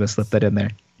 but I was going to slip that in there.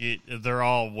 They're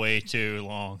all way too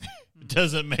long. It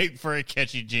doesn't make for a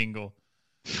catchy jingle.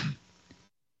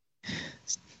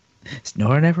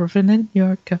 Snoring everything in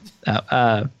your cup.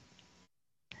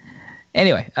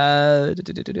 Anyway,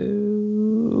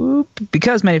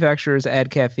 because manufacturers add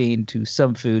caffeine to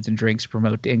some foods and drinks to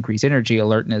promote increased energy,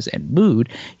 alertness, and mood,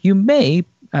 you may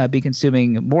be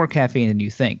consuming more caffeine than you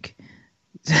think.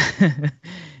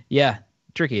 Yeah,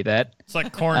 tricky that. It's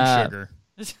like corn sugar.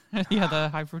 Yeah, the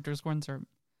high fructose corn syrup.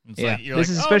 It's Yeah, like, you're this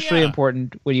like, is "Oh, especially yeah."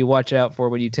 important when you watch out for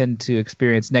when you tend to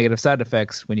experience negative side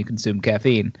effects when you consume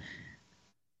caffeine.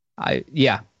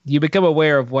 You become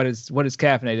aware of what is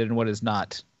caffeinated and what is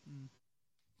not.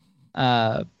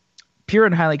 Pure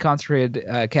and highly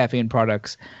concentrated caffeine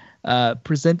products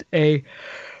present a.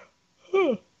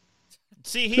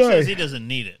 See, he Sorry. says he doesn't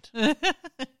need it.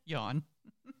 Yawn.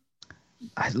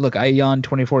 Look, I yawn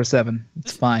 24/7.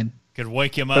 It's fine. Could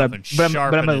wake him But up I'm, and but I'm,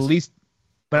 sharpen but I'm at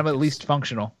his... least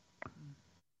functional.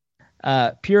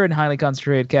 Pure and highly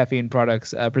concentrated caffeine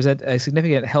products present a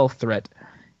significant health threat.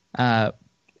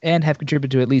 and have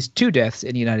contributed to at least 2 deaths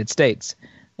in the United States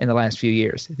in the last few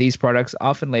years. These products,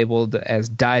 often labeled as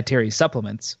dietary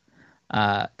supplements,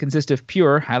 consist of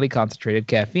pure, highly concentrated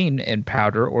caffeine in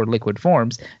powder or liquid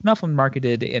forms, and often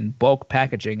marketed in bulk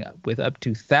packaging with up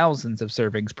to thousands of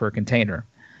servings per container.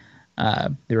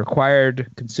 They require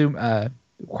the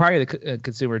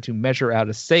consumer to measure out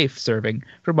a safe serving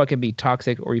from what can be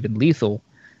toxic or even lethal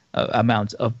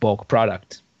amounts of bulk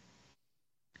product.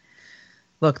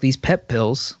 Look, these pep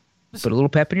pills put a little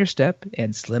pep in your step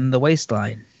and slim the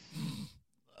waistline.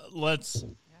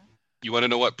 You want to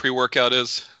know what pre-workout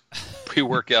is?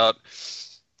 Pre-workout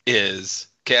is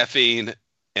caffeine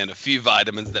and a few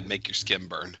vitamins that make your skin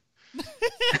burn.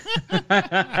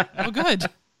 Oh, good.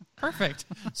 Perfect.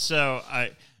 So,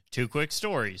 two quick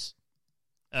stories.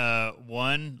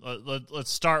 One,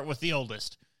 let's start with the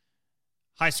oldest.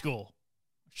 High school.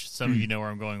 Some of you know where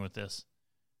I'm going with this.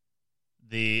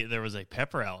 There was a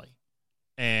pep rally,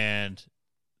 and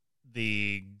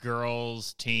the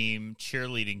girls' team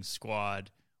cheerleading squad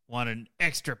wanted an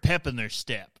extra pep in their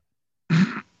step.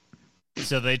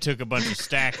 So they took a bunch of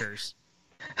stackers.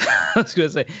 I was going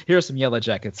to say, here are some yellow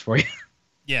jackets for you.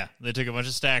 Yeah, they took a bunch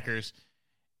of stackers,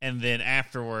 and then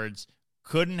afterwards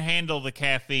couldn't handle the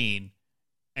caffeine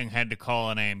and had to call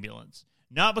an ambulance.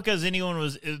 Not because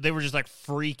they were just like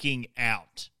freaking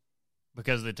out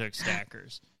because they took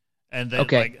stackers. And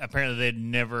then apparently they'd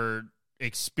never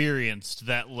experienced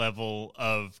that level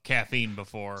of caffeine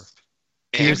before.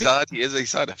 Anxiety is a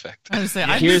side effect. I was going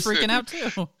to say, I'd be freaking out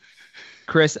too.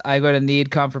 Chris, I'm going to need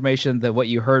confirmation that what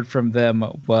you heard from them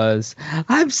was,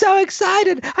 I'm so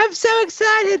excited! I'm so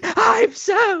excited! I'm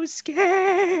so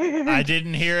scared! I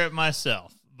didn't hear it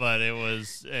myself, but it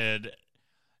was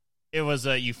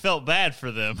you felt bad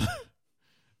for them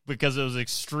because it was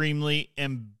extremely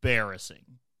embarrassing.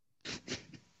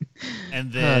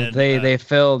 And then they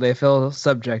feel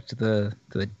subject to the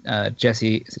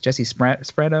Jesse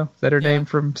Sprano. Is that her name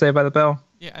from Saved by the Bell?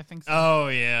 Yeah, I think so. Oh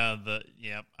yeah,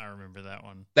 I remember that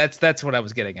one. That's what I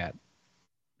was getting at.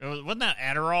 Wasn't that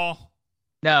Adderall?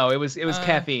 No, it was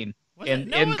caffeine.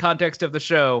 In context of the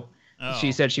show,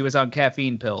 she said she was on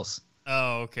caffeine pills.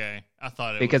 Oh, okay. I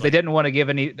thought it because they didn't want to give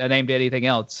a name to anything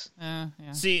else. Yeah.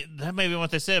 See, that may be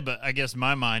what they said, but I guess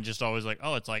my mind just always like,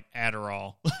 it's like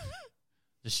Adderall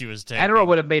that she was taking. Adderall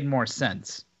would have made more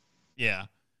sense. Yeah,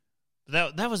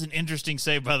 that was an interesting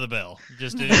Saved by the Bell.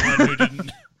 Just anyone who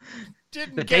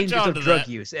didn't the catch dangers on of to drug that.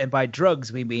 use, and by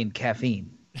drugs we mean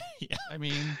caffeine. Yeah, I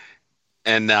mean,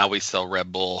 and now we sell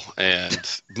Red Bull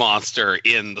and Monster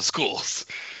in the schools.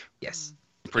 Yes,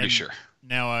 pretty sure.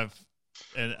 Now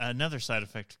another side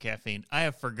effect of caffeine. I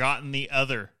have forgotten the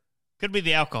other. Could be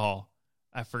the alcohol.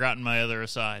 I've forgotten my other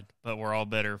aside, but we're all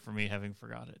better for me having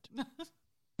forgot it.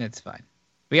 It's fine.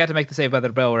 We got to make the Saved by the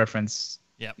Bell reference.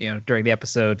 Yep. During the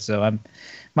episode, so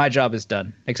my job is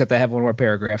done. Except I have one more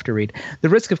paragraph to read. The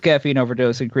risk of caffeine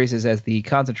overdose increases as the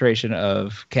concentration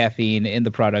of caffeine in the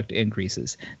product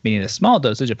increases, meaning a small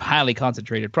dosage of highly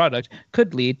concentrated product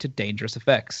could lead to dangerous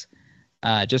effects.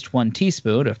 Just 1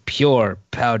 teaspoon of pure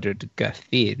powdered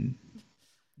caffeine.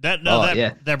 That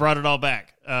brought it all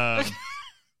back. No,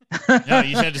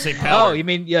 you had to say powder. Oh, you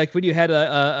mean like when you had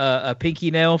a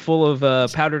pinky nail full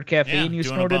of powdered caffeine you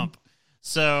snorted? A bump.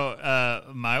 So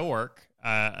my work,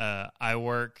 I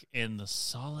work in the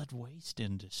solid waste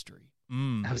industry.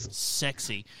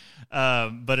 Sexy.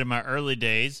 But in my early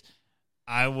days,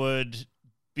 I would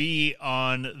be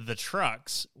on the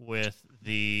trucks with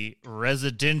the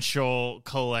residential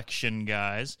collection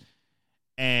guys,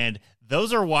 and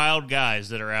those are wild guys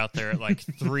that are out there at like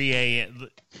 3 a.m.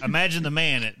 Imagine the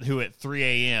man who at 3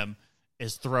 a.m.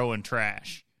 is throwing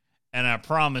trash. And I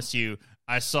promise you,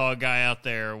 I saw a guy out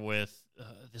there with,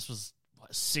 this was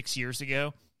 6 years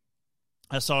ago.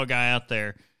 I saw a guy out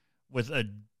there with a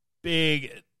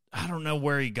big, I don't know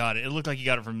where he got it. It looked like he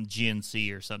got it from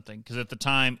GNC or something. Because at the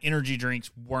time, energy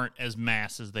drinks weren't as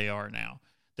mass as they are now.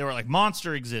 They were like,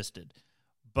 Monster existed.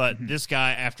 But this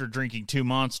guy, after drinking 2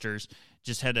 Monsters,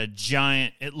 just had a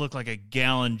giant, it looked like a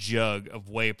gallon jug of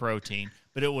whey protein.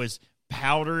 But it was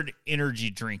powdered energy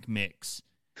drink mix.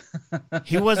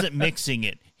 He wasn't mixing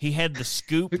it. He had the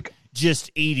scoop,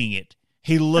 just eating it.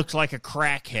 He looked like a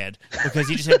crackhead because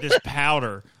he just had this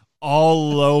powder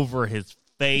all over his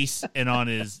face and on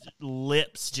his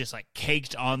lips, just like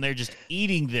caked on there, just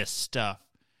eating this stuff.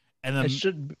 And then he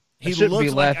shouldn't be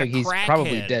laughing. He's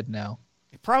probably dead now.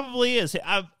 He probably is.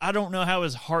 I don't know how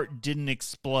his heart didn't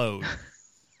explode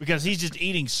because he's just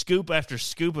eating scoop after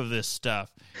scoop of this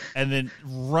stuff and then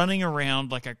running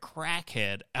around like a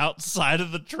crackhead outside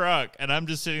of the truck. And I'm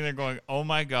just sitting there going, oh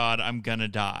my God, I'm going to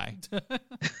die.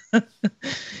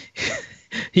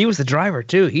 He was the driver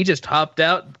too. He just hopped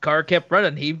out. The car kept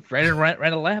running. He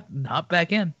ran a lap and hopped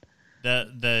back in.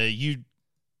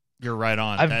 You're right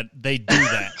on. That they do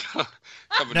that.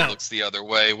 Somebody looks the other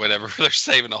way whenever they're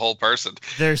saving a whole person.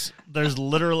 There's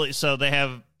literally, so they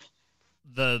have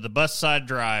the bus side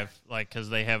drive, like, because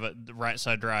they have the right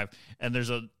side drive, and there's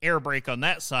an air brake on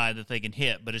that side that they can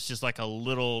hit, but it's just like a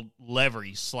little lever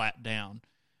you slap down,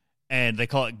 and they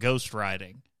call it ghost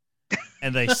riding.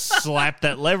 And they slap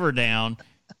that lever down,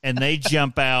 and they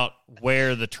jump out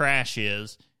where the trash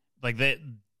is. Like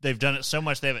they've done it so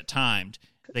much they have it timed.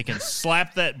 They can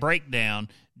slap that brake down,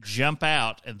 jump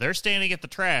out, and they're standing at the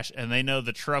trash, and they know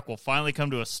the truck will finally come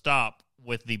to a stop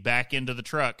with the back end of the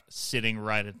truck sitting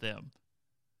right at them.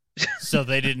 So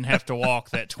they didn't have to walk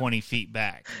that 20 feet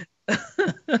back.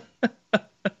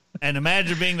 And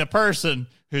imagine being the person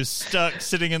who's stuck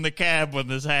sitting in the cab when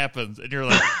this happens, and you're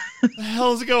like, what the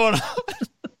hell is going on?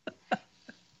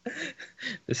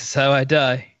 This is how I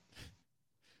die.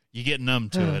 You get numb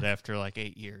to it after like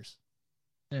 8 years.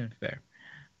 Yeah, fair.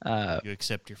 You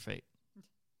accept your fate.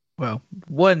 Well,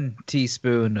 1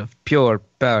 teaspoon of pure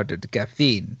powdered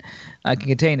caffeine can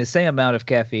contain the same amount of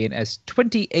caffeine as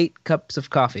 28 cups of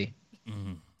coffee.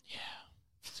 Yeah,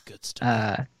 it's good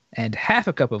stuff. And half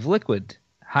a cup of liquid,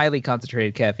 highly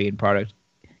concentrated caffeine product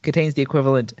contains the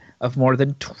equivalent of more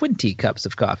than 20 cups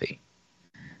of coffee.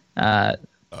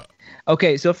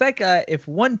 Okay, so if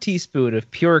 1 teaspoon of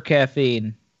pure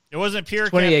caffeine... It wasn't pure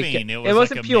caffeine. It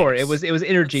wasn't like pure. Mix. It was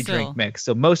energy drink mix.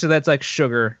 So most of that's like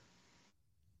sugar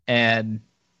and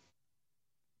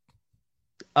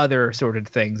other assorted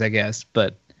things, I guess.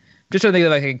 But just trying to think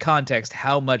of, like, in context,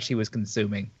 how much he was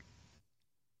consuming.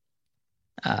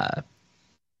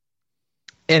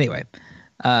 Anyway.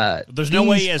 There's no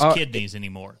way he has kidneys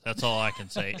anymore. That's all I can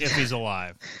say, if he's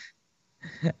alive.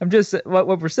 I'm just... What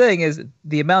we're saying is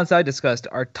the amounts I discussed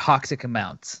are toxic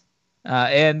amounts.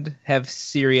 And have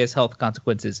serious health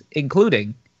consequences,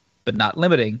 including, but not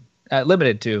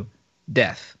limited to,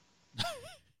 death.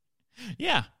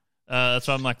 Yeah, that's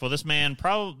why I'm like, well, that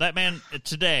man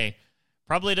today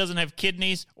probably doesn't have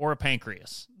kidneys or a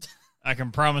pancreas. I can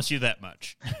promise you that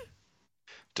much.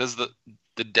 Does the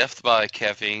Death by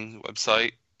Caffeine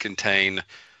website contain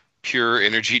pure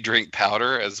energy drink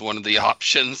powder as one of the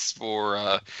options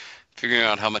for figuring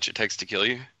out how much it takes to kill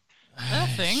you? That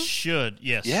thing should,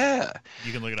 yes. Yeah.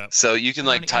 You can look it up. So you can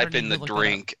type in the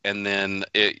drink, and then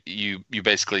you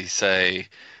basically say,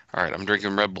 all right, I'm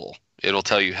drinking Red Bull. It'll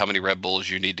tell you how many Red Bulls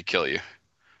you need to kill you.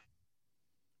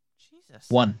 Jesus.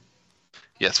 1.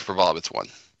 Yes, for Bob, it's 1.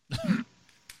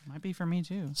 Might be for me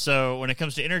too. So when it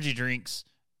comes to energy drinks,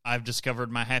 I've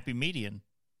discovered my happy median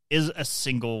is a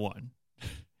single one.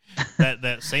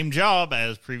 that same job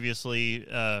as previously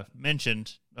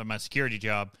mentioned, my security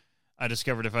job, I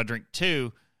discovered if I drink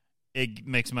 2, it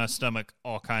makes my stomach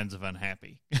all kinds of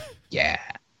unhappy. Yeah.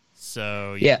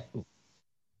 So yeah.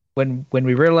 When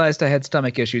we realized I had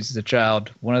stomach issues as a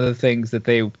child, one of the things that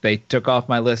they took off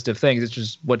my list of things, which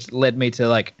is what led me to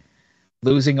like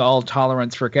losing all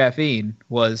tolerance for caffeine,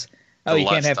 was you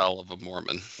can't have lifestyle of a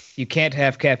Mormon. You can't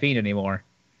have caffeine anymore.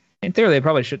 In theory, they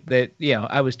probably should.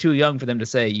 I was too young for them to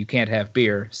say you can't have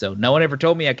beer, so no one ever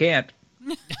told me I can't.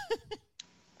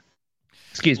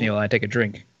 Excuse me while I take a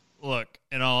drink. Look,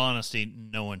 in all honesty,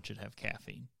 no one should have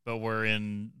caffeine. But we're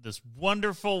in this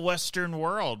wonderful Western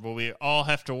world where we all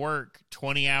have to work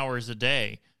 20 hours a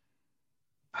day.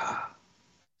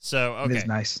 So, okay. It is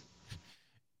nice.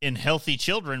 In healthy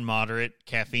children, moderate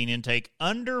caffeine intake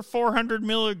under 400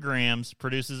 milligrams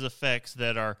produces effects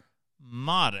that are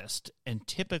modest and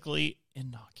typically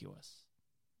innocuous.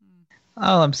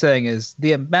 All I'm saying is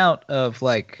the amount of,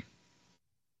 like,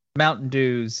 Mountain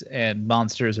Dews and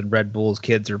Monsters and Red Bulls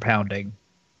kids are pounding.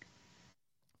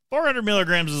 400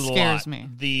 milligrams is a lot. Scares me.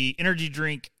 The energy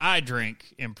drink I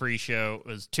drink in pre-show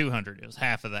was 200. It was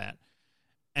half of that.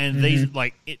 And they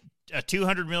a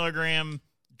 200 milligram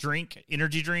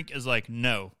energy drink is like,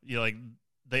 no.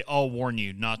 They all warn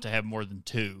you not to have more than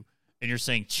 2. And you're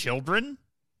saying children?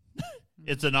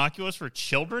 It's innocuous for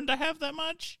children to have that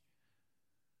much?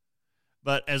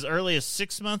 But as early as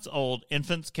 6 months old,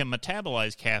 infants can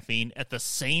metabolize caffeine at the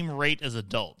same rate as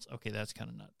adults. Okay, that's kind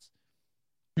of nuts.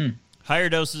 Higher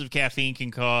doses of caffeine can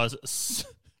cause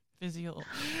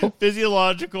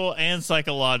physiological and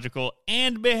psychological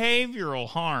and behavioral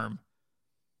harm.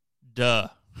 Duh.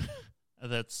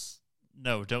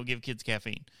 Don't give kids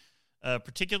caffeine.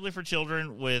 Particularly for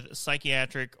children with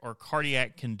psychiatric or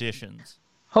cardiac conditions.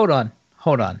 Hold on.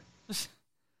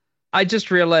 I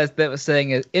just realized that was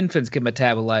saying infants can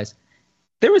metabolize.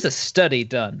 There was a study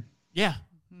done. Yeah.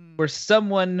 Where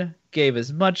someone gave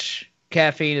as much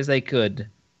caffeine as they could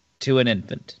to an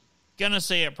infant. Gonna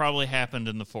say it probably happened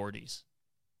in the 40s.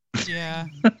 Yeah.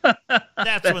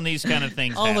 That's when these kind of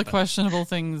things All happen. the questionable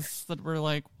things that were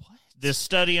like, what? This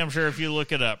study, I'm sure if you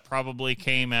look it up, probably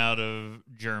came out of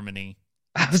Germany.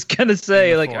 I was gonna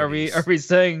say, In the like, 40s. are we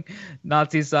saying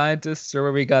Nazi scientists or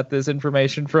where we got this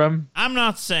information from? I'm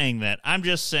not saying that. I'm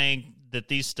just saying that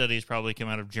these studies probably came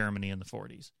out of Germany in the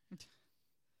 40s.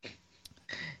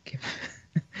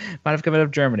 Might have come out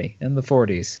of Germany in the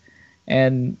 40s,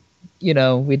 and we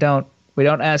don't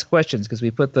ask questions because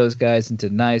we put those guys into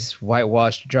nice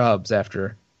whitewashed jobs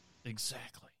after.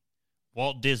 Exactly.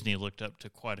 Walt Disney looked up to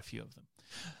quite a few of them.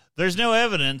 There's no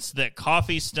evidence that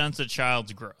coffee stunts a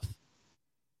child's growth.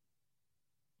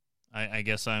 I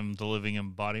guess I'm the living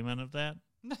embodiment of that.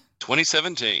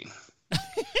 2017.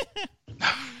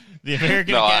 The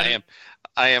American No, Academy.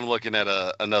 I am looking at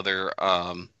another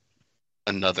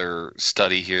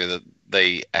study here that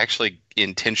they actually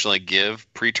intentionally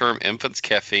give preterm infants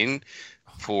caffeine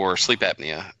for sleep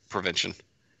apnea prevention.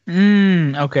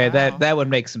 Okay, Wow. that would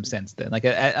make some sense then. Like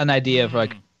an idea of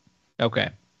like, okay.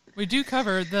 We do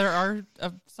cover there are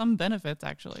some benefits,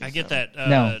 actually. I get so. that.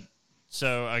 No.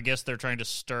 So I guess they're trying to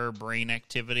stir brain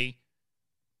activity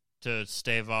to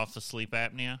stave off the sleep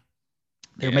apnea.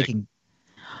 They're Yeah. making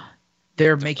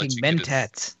Don't let you get it.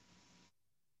 mentats.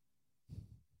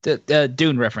 The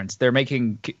Dune reference. They're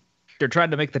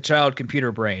trying to make the child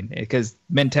computer brain because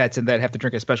mentats and that have to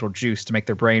drink a special juice to make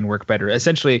their brain work better.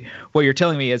 Essentially, what you're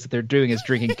telling me is that they're doing is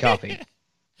drinking coffee.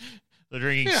 They're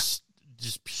drinking Yeah.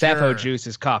 just pure Sappho juice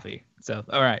is coffee. So,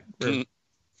 all right. Mm.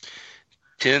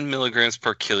 10 milligrams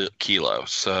per kilo.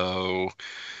 So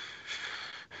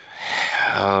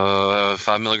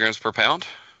 5 milligrams per pound.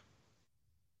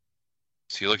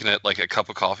 So you're looking at like a cup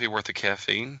of coffee worth of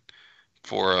caffeine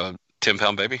for a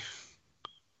 10-pound baby.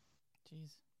 Jeez.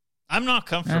 I'm not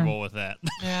comfortable with that.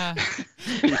 Yeah.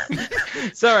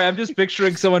 Sorry, I'm just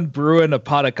picturing someone brewing a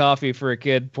pot of coffee for a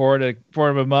kid, pour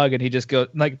him a mug, and he just go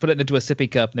like put it into a sippy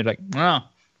cup, and they're like, oh,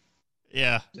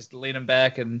 Yeah. just lean him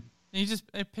back and. You just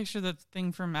picture that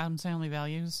thing from Adam's Family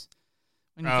Values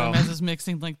when Oh. Gomez is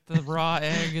mixing like the raw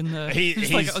egg and the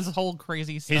just like he's- this whole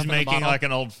crazy stuff. He's in the making bottle. like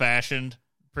an old fashioned,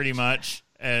 pretty much,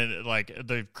 and like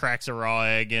the cracks a raw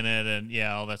egg in it, and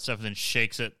yeah, all that stuff, and then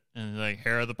shakes it, and like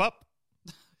hair of the pup.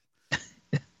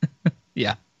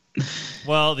 Yeah.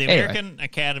 Well, the Anyway. American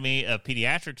Academy of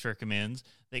Pediatrics recommends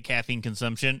that caffeine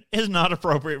consumption is not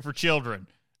appropriate for children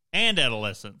and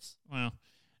adolescents. Well,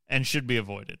 and should be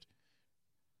avoided.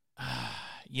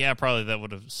 Yeah, probably that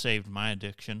would have saved my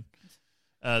addiction.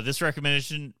 This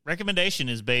recommendation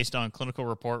is based on a clinical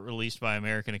report released by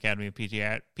American Academy of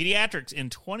Pediatrics in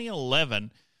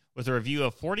 2011 with a review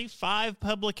of 45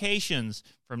 publications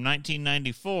from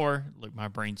 1994. Look, my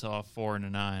brain saw a 4 and a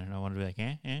 9, and I want to be like,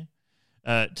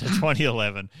 to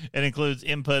 2011. It includes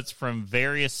inputs from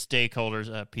various stakeholders,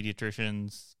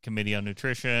 pediatricians, Committee on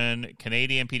Nutrition,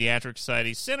 Canadian Pediatric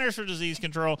Society, Centers for Disease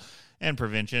Control and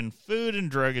Prevention, Food and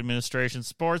Drug Administration,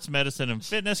 Sports Medicine and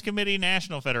Fitness Committee,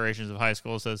 National Federations of High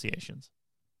School Associations.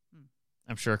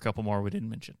 I'm sure a couple more we didn't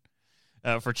mention.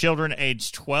 For children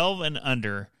aged 12 and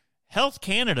under, Health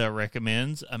Canada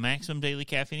recommends a maximum daily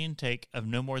caffeine intake of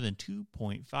no more than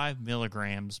 2.5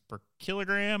 milligrams per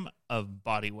kilogram of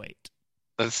body weight.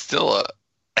 That's still a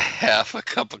half a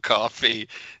cup of coffee,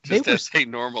 just They were- as a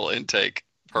normal intake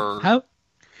per.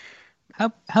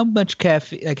 How much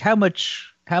caffeine? Like how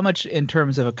much in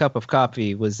terms of a cup of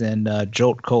coffee was in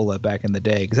Jolt Cola back in the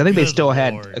day? Because I think they Good still Lord.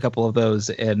 had a couple of those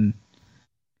in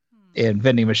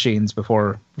vending machines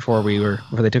before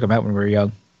they took them out when we were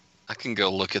young. I can go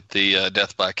look at the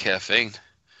death by caffeine.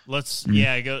 Let's we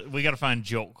got to find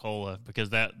Jolt Cola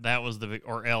because that was the big,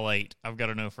 or L8. I've got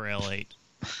to know for L8.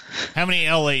 How many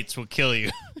L8s will kill you?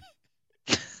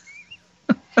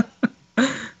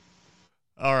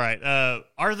 All right.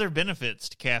 Are there benefits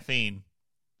to caffeine?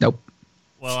 Nope.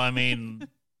 Well, I mean,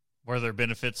 were there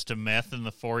benefits to meth in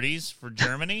the 40s for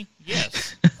Germany?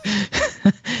 Yes.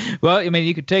 Well, I mean,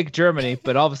 you could take Germany,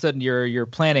 but all of a sudden your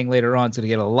planning later on is going to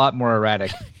get a lot more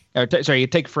erratic. Sorry, you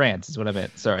take France is what I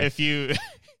meant. Sorry. If you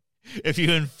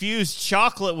infuse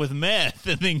chocolate with meth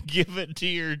and then give it to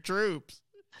your troops.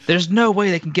 There's no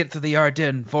way they can get through the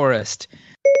Ardennes forest.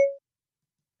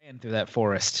 Ran through that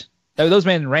forest. Those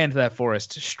men ran through that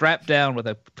forest, strapped down with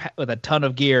a ton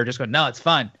of gear, just going, no, it's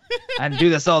fine. I can do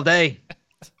this all day.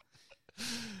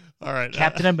 All right.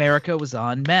 Captain America was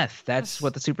on meth. That's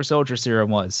what the super soldier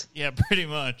serum was. Yeah, pretty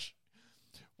much.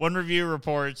 One review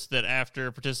reports that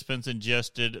after participants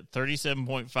ingested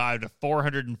 37.5 to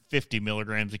 450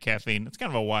 milligrams of caffeine, it's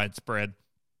kind of a widespread,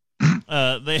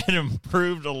 they had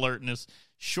improved alertness,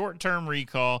 short-term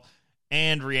recall,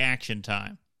 and reaction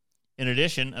time. In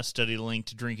addition, a study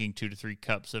linked drinking 2 to 3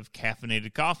 cups of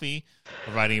caffeinated coffee,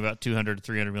 providing about 200 to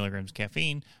 300 milligrams of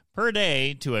caffeine per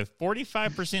day, to a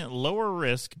 45% lower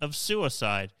risk of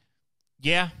suicide.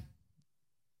 Yeah,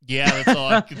 that's all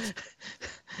I can.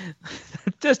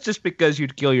 just because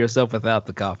you'd kill yourself without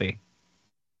the coffee.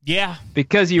 Yeah,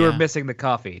 because you were missing the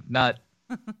coffee, not.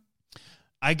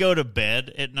 I go to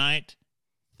bed at night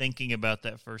thinking about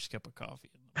that first cup of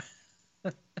coffee.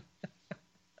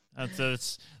 So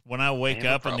it's when I wake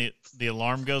up and the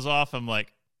alarm goes off, I'm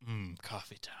like,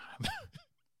 coffee time.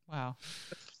 Wow.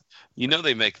 You know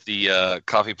they make the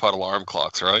coffee pot alarm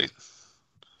clocks, right?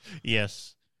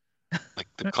 Yes. Like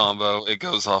the combo, it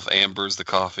goes off ambers the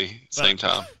coffee same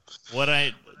time. What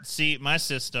I see, my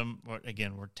system,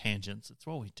 again, we're tangents. It's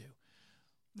what we do.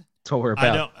 That's what we're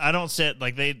about. I don't set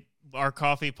our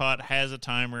coffee pot has a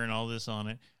timer and all this on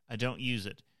it. I don't use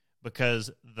it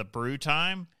because the brew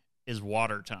time is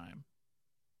water time.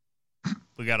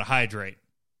 We got to hydrate.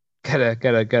 Gotta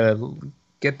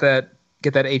get that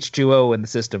H2O in the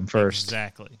system first.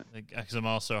 Exactly. Because I'm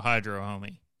also a hydro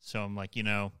homie. So I'm like, we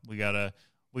gotta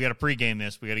pregame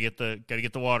this. We gotta get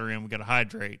the water in. We gotta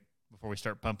hydrate before we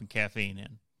start pumping caffeine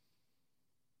in.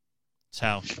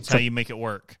 That's how you make it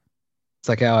work. It's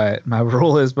like how my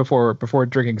rule is before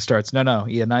drinking starts. No,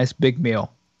 eat a nice big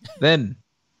meal, then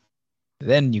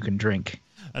you can drink.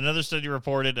 Another study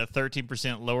reported a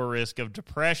 13% lower risk of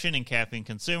depression in caffeine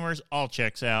consumers. All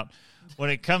checks out. When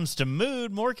it comes to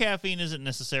mood, more caffeine isn't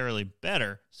necessarily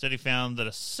better. Study found that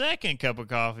a second cup of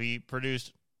coffee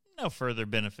produced no further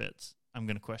benefits. I'm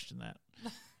going to question that.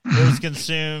 It was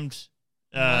consumed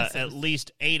at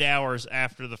least 8 hours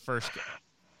after the first.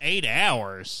 8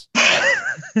 hours?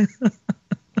 Well,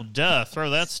 duh.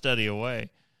 Throw that study away.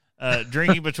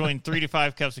 Drinking between 3 to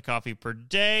 5 cups of coffee per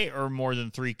day or more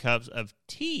than 3 cups of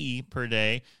tea per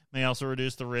day may also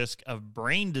reduce the risk of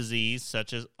brain disease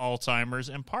such as Alzheimer's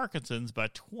and Parkinson's by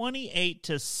 28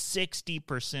 to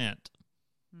 60%.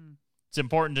 It's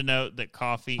important to note that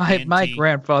coffee my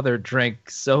grandfather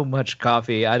drank so much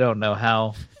coffee, I don't know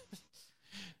how.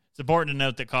 It's important to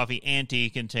note that coffee and tea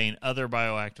contain other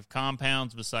bioactive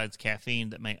compounds besides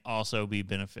caffeine that may also be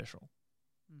beneficial.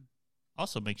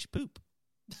 Also makes you poop.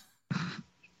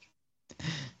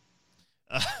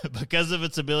 Because of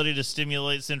its ability to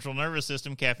stimulate central nervous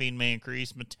system, caffeine may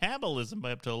increase metabolism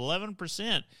by up to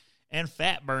 11% and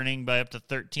fat burning by up to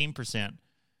 13%.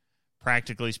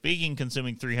 Practically speaking,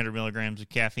 consuming 300 milligrams of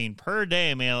caffeine per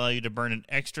day may allow you to burn an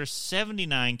extra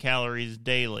 79 calories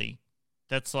daily.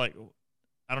 That's like,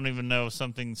 I don't even know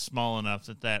something small enough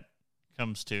that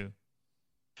comes to.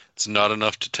 It's not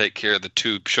enough to take care of the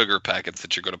 2 sugar packets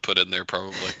that you're going to put in there,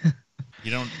 probably. You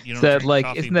don't Is that drink like?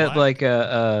 coffee Isn't that black?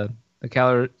 like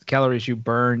the calories you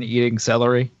burn eating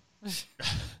celery?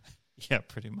 Yeah,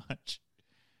 pretty much.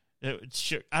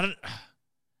 So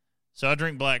I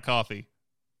drink black coffee.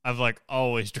 I've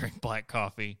always drank black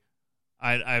coffee.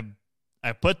 I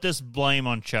put this blame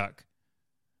on Chuck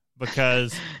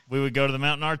because we would go to the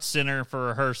Mountain Arts Center for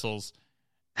rehearsals,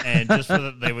 and just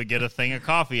they would get a thing of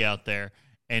coffee out there.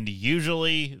 And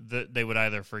usually they would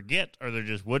either forget or there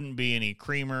just wouldn't be any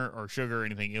creamer or sugar or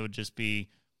anything. It would just be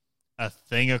a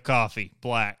thing of coffee,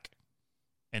 black.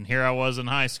 And here I was in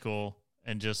high school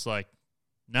and just like,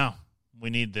 no, we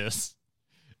need this.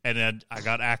 And then I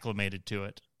got acclimated to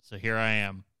it. So here I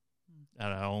am.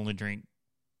 And I only drink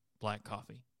black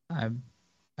coffee. I'm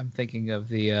thinking of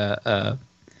the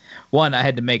one. I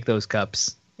had to make those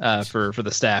cups for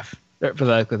the staff, for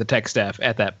the tech staff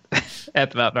at the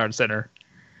Mountain Arts Center.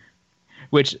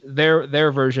 Which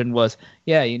their version was,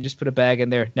 yeah, you can just put a bag in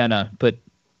there. No, put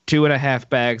 2.5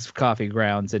 bags of coffee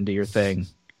grounds into your thing.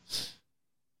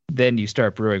 Then you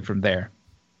start brewing from there.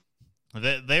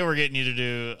 They were getting you to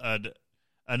do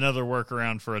another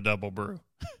workaround for a double brew.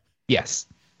 Yes,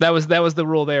 that was the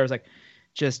rule. There it was like,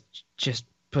 just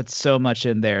put so much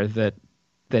in there that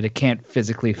it can't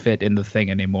physically fit in the thing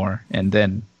anymore, and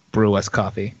then brew us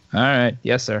coffee. All right,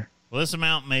 yes, sir. Well, this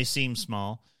amount may seem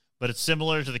small, but it's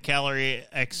similar to the calorie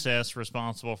excess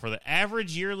responsible for the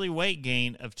average yearly weight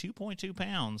gain of 2.2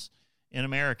 pounds in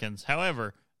Americans.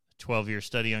 However, a 12-year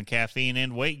study on caffeine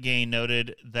and weight gain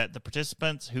noted that the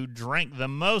participants who drank the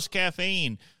most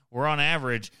caffeine were on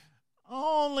average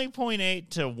only 0.8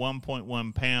 to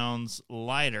 1.1 pounds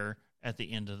lighter at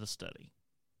the end of the study.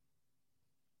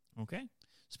 Okay.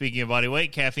 Speaking of body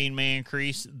weight, caffeine may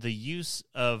increase the use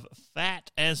of fat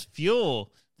as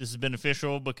fuel. This is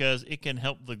beneficial because it can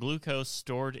help the glucose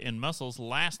stored in muscles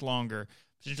last longer,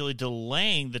 potentially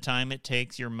delaying the time it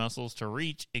takes your muscles to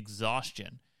reach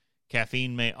exhaustion.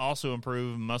 Caffeine may also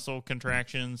improve muscle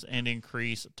contractions and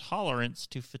increase tolerance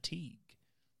to fatigue.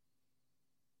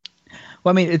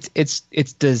 Well, I mean,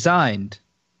 it's designed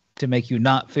to make you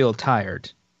not feel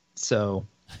tired. So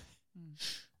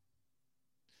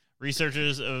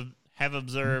Researchers have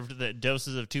observed that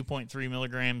doses of 2.3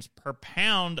 milligrams per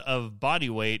pound of body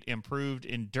weight improved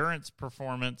endurance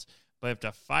performance by up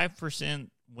to 5%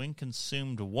 when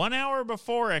consumed 1 hour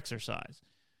before exercise.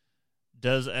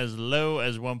 Does as low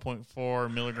as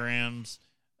 1.4 milligrams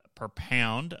per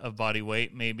pound of body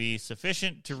weight may be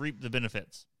sufficient to reap the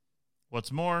benefits.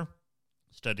 What's more,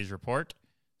 studies report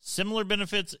similar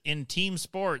benefits in team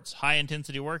sports,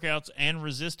 high-intensity workouts, and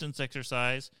resistance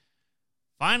exercise.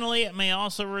 Finally, it may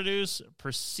also reduce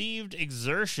perceived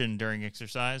exertion during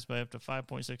exercise by up to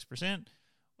 5.6%,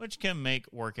 which can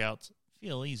make workouts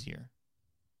feel easier.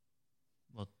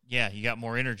 Well, yeah, you got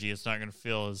more energy. It's not going to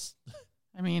feel as...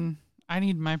 I mean, I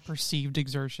need my perceived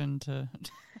exertion to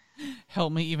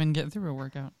help me even get through a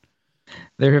workout.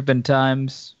 there have been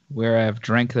times where I've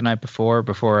drank the night before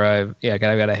I've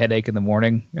got a headache in the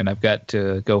morning and I've got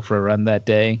to go for a run that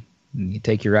day. And you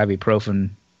take your ibuprofen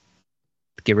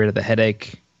to get rid of the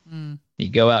headache. You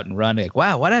go out and run. You're like,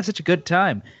 wow, why did I have such a good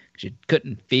time? Because you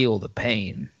couldn't feel the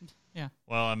pain. Yeah.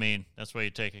 Well, I mean, that's why you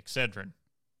take Excedrin.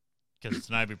 Because it's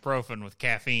an ibuprofen with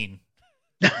caffeine.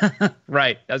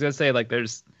 Right. I was gonna say, like,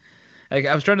 there's, like,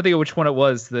 I was trying to think of which one it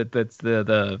was that's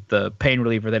the pain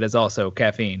reliever that is also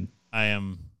caffeine. I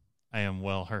am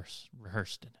well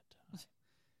rehearsed in it.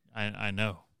 I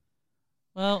know.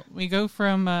 Well, we go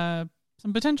from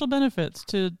some potential benefits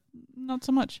to not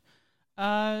so much.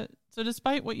 So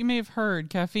despite what you may have heard,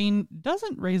 caffeine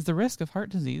doesn't raise the risk of heart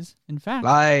disease. In fact,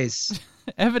 Lies.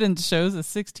 evidence shows a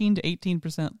 16 to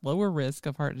 18% lower risk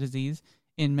of heart disease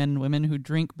in men and women who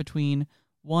drink between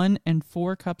 1 and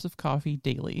 4 cups of coffee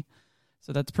daily.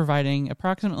 So that's providing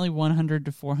approximately 100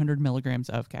 to 400 milligrams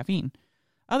of caffeine.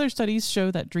 Other studies show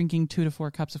that drinking 2 to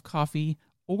 4 cups of coffee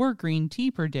or green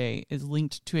tea per day is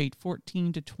linked to a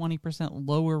 14 to 20%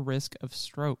 lower risk of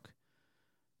stroke.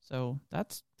 So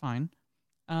that's fine.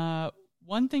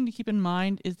 One thing to keep in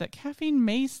mind is that caffeine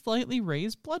may slightly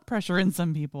raise blood pressure in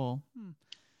some people.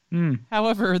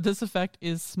 However, this effect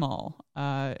is small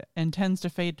and tends to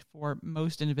fade for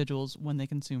most individuals when they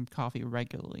consume coffee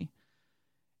regularly.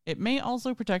 It may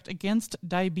also protect against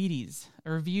diabetes.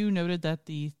 A review noted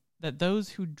that those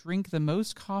who drink the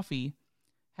most coffee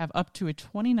have up to a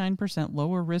 29%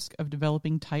 lower risk of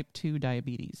developing type 2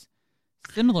 diabetes.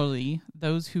 Similarly,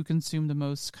 those who consume the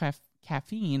most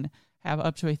caffeine have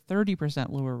up to a 30%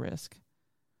 lower risk.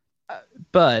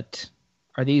 But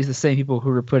are these the same people who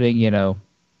are putting,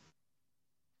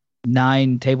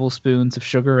 9 tablespoons of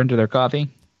sugar into their coffee?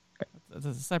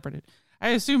 That's separated. I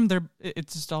assume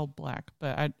it's just all black,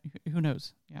 but who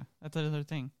knows? Yeah, that's another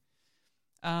thing.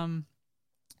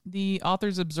 The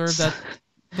authors observed that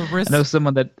the risk. I know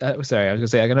someone that. I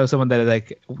know someone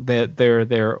that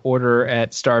their order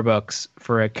at Starbucks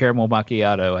for a caramel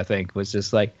macchiato, I think, was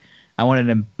just like, I want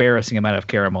an embarrassing amount of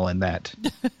caramel in that.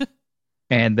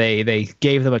 And they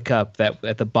gave them a cup that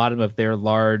at the bottom of their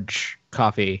large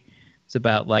coffee is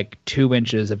about like 2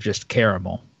 inches of just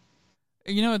caramel.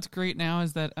 You know what's great now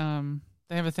is that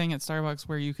they have a thing at Starbucks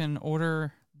where you can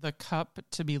order the cup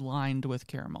to be lined with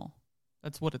caramel.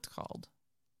 That's what it's called.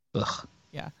 Ugh.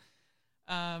 Yeah.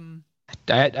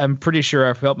 I'm pretty sure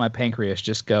I felt my pancreas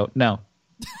just go, no,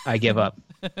 I give up.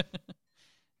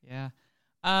 Yeah.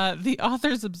 The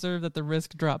authors observed that the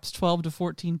risk drops 12 to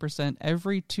 14%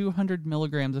 every 200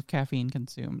 milligrams of caffeine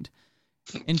consumed.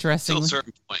 Interestingly. Till a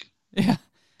certain point. Yeah.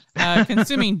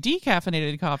 Consuming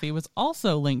decaffeinated coffee was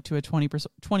also linked to a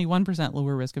 21%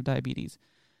 lower risk of diabetes.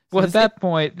 So Well, at that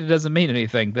point, it doesn't mean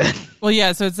anything then. Well,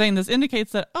 yeah, so it's saying this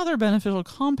indicates that other beneficial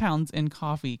compounds in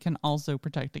coffee can also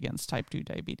protect against type 2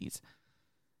 diabetes.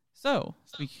 So,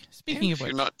 speaking of which...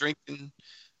 You're not drinking...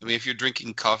 I mean, if you're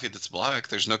drinking coffee that's black,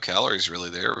 there's no calories really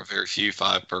there, or very few,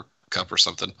 5 per cup or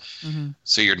something. Mm-hmm.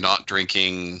 So you're not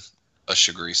drinking a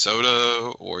sugary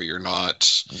soda, or you're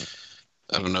not,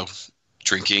 I don't know,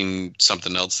 drinking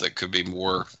something else that could be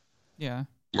more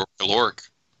caloric.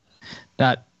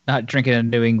 Not drinking a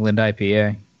New England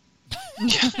IPA.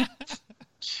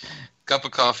 Cup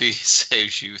of coffee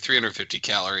saves you 350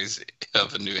 calories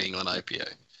of a New England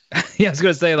IPA. Yeah, I was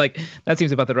going to say, like, that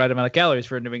seems about the right amount of calories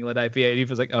for a New England IPA. And he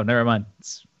was like, oh, never mind.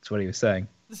 That's what he was saying.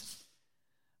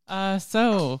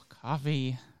 So,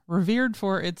 coffee. Revered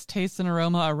for its taste and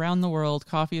aroma around the world,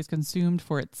 coffee is consumed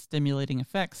for its stimulating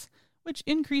effects, which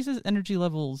increases energy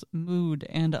levels, mood,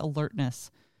 and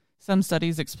alertness. Some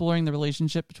studies exploring the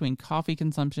relationship between coffee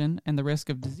consumption and the risk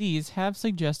of disease have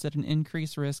suggested an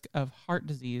increased risk of heart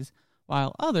disease,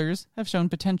 while others have shown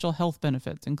potential health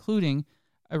benefits, including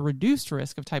a reduced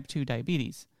risk of type 2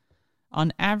 diabetes.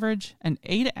 On average, an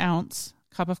 8-ounce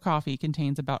cup of coffee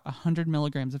contains about 100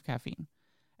 milligrams of caffeine.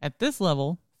 At this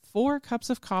level, 4 cups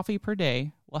of coffee per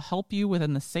day will help you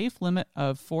within the safe limit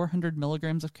of 400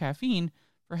 milligrams of caffeine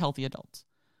for healthy adults.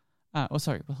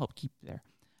 Will help keep you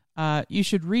there. You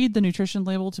should read the nutrition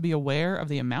label to be aware of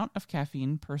the amount of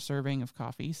caffeine per serving of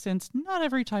coffee, since not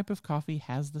every type of coffee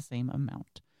has the same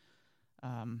amount.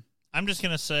 I'm just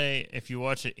going to say, if you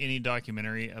watch any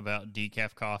documentary about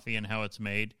decaf coffee and how it's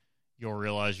made, you'll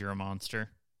realize you're a monster.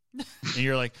 And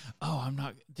you're like, oh,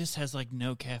 this has like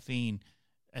no caffeine.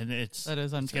 And it's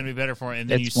going to be better for it. And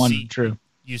then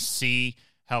you see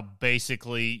how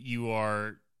basically you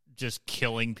are just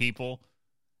killing people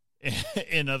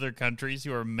in other countries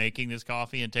who are making this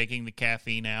coffee and taking the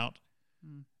caffeine out.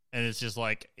 And it's just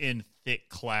like in thick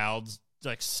clouds,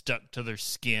 like stuck to their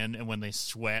skin. And when they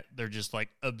sweat, they're just like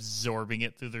absorbing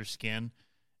it through their skin.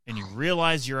 And you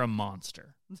realize you're a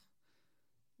monster.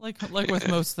 Like with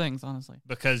most things, honestly.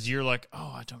 Because you're like,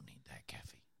 oh, I don't need that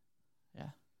caffeine. Yeah.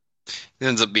 It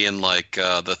ends up being like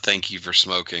the thank you for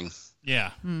smoking.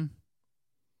 Yeah.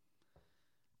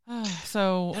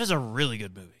 So that is a really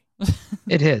good movie.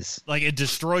 It is. Like, it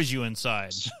destroys you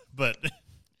inside, but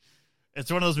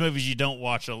it's one of those movies you don't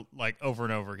watch like over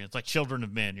and over again. It's like Children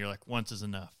of Men. You're like, once is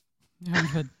enough. Yeah,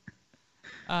 good.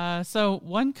 So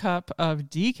 1 cup of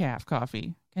decaf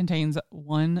coffee contains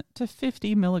 1 to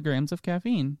 50 milligrams of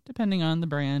caffeine, depending on the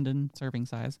brand and serving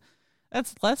size.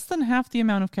 That's less than half the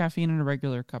amount of caffeine in a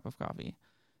regular cup of coffee.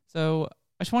 So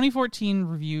a 2014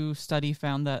 review study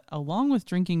found that along with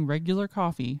drinking regular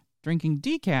coffee, drinking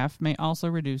decaf may also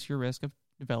reduce your risk of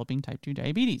developing type 2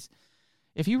 diabetes.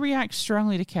 If you react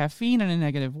strongly to caffeine in a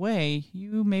negative way,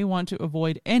 you may want to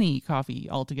avoid any coffee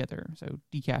altogether, so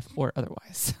decaf or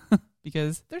otherwise,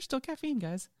 because there's still caffeine,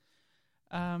 guys.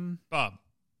 Bob,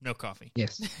 no coffee.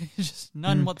 Yes. Just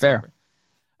none whatsoever.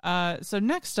 Fair. So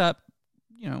next up,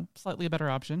 slightly a better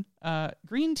option,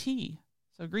 green tea.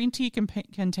 So green tea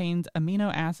contains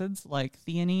amino acids like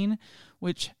theanine,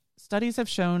 which studies have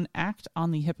shown act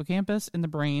on the hippocampus in the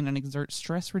brain and exert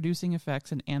stress-reducing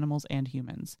effects in animals and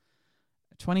humans.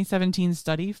 A 2017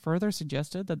 study further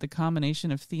suggested that the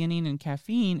combination of theanine and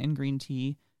caffeine in green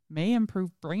tea may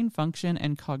improve brain function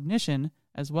and cognition,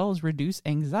 as well as reduce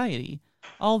anxiety,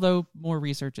 although more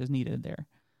research is needed there.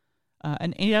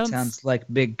 An 8-ounce... Sounds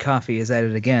like Big Coffee is at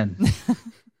it again.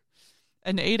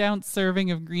 An 8-ounce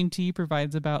serving of green tea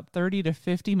provides about 30 to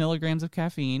 50 milligrams of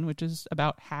caffeine, which is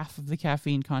about half of the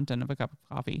caffeine content of a cup of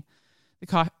coffee.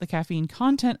 The caffeine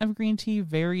content of green tea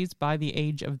varies by the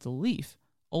age of the leaf.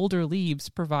 Older leaves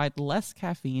provide less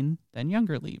caffeine than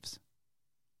younger leaves.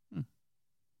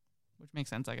 Which makes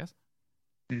sense, I guess.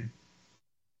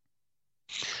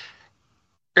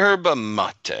 Yerba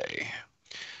mate.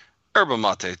 Yerba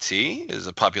mate tea is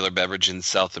a popular beverage in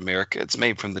South America. It's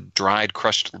made from the dried,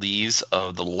 crushed leaves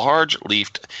of the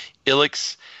large-leafed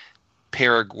Ilex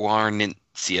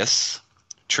paraguayensis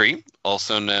tree,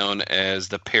 also known as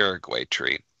the Paraguay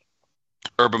tree.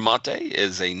 Yerba mate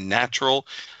is a natural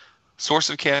source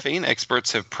of caffeine.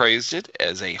 Experts have praised it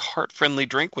as a heart-friendly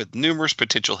drink with numerous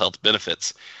potential health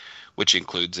benefits, which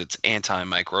includes its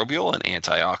antimicrobial and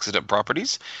antioxidant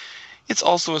properties. It's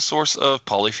also a source of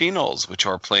polyphenols, which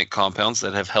are plant compounds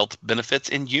that have health benefits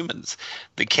in humans.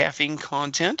 The caffeine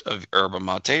content of yerba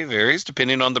mate varies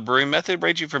depending on the brewing method,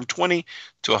 ranging from 20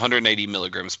 to 180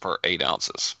 milligrams per 8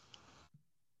 ounces.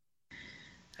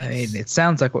 I mean, it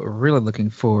sounds like what we're really looking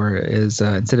for is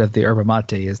instead of the yerba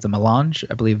mate is the melange.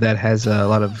 I believe that has a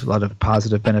lot of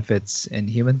positive benefits in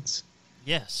humans.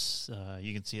 Yes,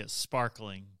 you can see it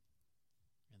sparkling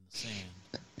in the sand.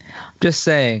 Just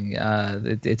saying,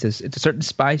 it's a certain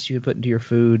spice you put into your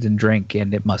food and drink,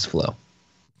 and it must flow.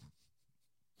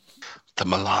 The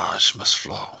melange must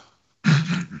flow.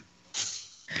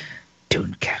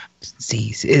 Tune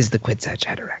C's is the Quetzalcoatl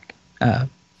Hatterack.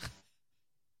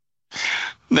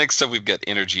 Next up, we've got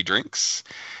energy drinks.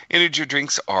 Energy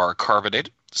drinks are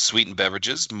carbonated, sweetened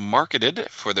beverages marketed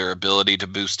for their ability to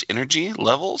boost energy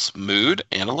levels, mood,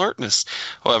 and alertness.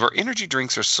 However, energy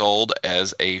drinks are sold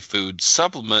as a food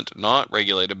supplement not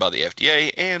regulated by the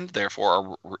FDA and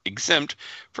therefore are exempt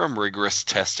from rigorous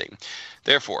testing.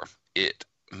 Therefore, it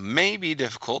may be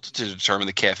difficult to determine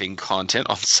the caffeine content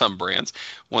on some brands.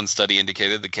 One study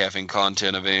indicated the caffeine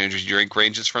content of an energy drink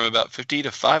ranges from about 50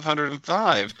 to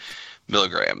 505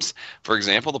 milligrams. For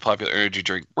example, the popular energy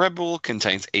drink Red Bull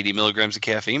contains 80 milligrams of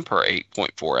caffeine per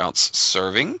 8.4 ounce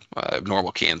serving,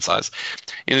 normal can size.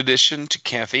 In addition to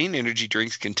caffeine, energy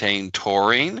drinks contain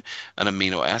taurine, an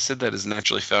amino acid that is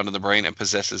naturally found in the brain and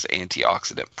possesses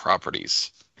antioxidant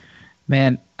properties.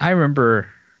 Man, I remember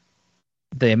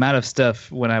the amount of stuff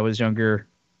when I was younger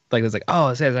like it's like, oh,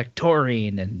 it says like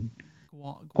taurine and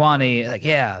guanine. Like,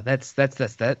 yeah, that's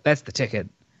the ticket.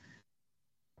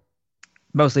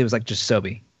 Mostly it was like just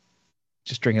Sobe.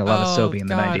 Just drinking a lot of Sobe in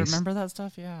the 90s. Remember that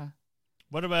stuff? Yeah.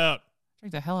 What about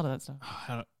Drink the hell out of that stuff.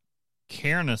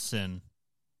 Carnosyn?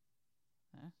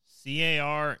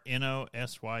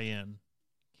 Carnosyn.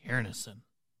 Carnosyn.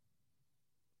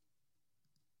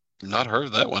 Not heard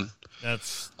of that one.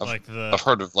 That's I've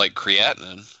heard of like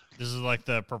creatinine. This is like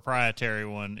the proprietary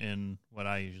one in what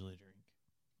I usually drink.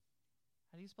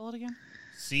 How do you spell it again?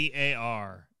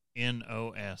 Carnosyn.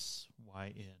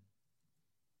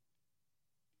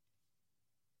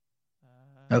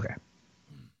 Okay.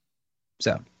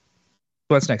 So,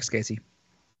 what's next, Casey?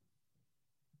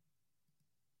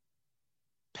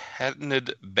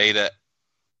 Patented beta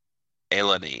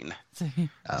alanine.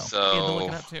 Oh. So You had to look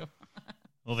it up too.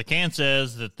 Well, the can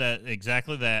says that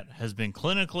exactly that has been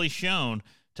clinically shown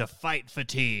to fight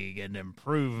fatigue and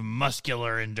improve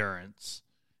muscular endurance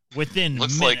within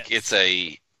looks minutes. like it's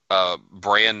a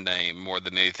brand name more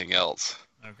than anything else.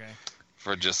 Okay.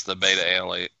 For just the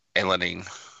beta alanine.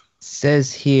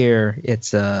 Says here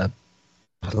it's a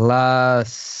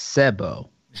placebo.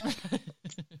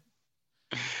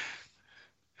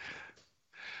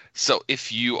 So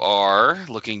if you are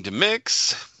looking to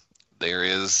mix, there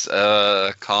is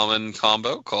a common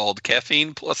combo called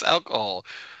caffeine plus alcohol,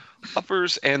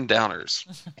 uppers and downers.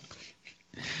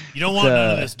 You don't want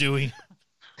none of this, do we?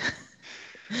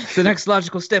 It's the next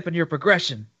logical step in your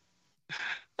progression.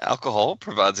 Alcohol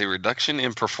provides a reduction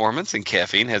in performance, and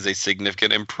caffeine has a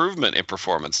significant improvement in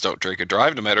performance. Don't drink or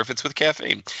drive, no matter if it's with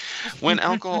caffeine. When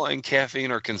alcohol and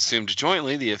caffeine are consumed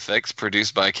jointly, the effects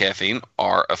produced by caffeine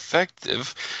are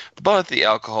effective, but the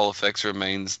alcohol effects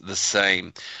remains the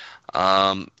same.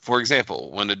 For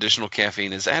example, when additional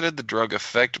caffeine is added, the drug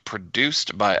effect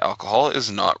produced by alcohol is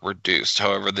not reduced.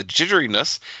 However, the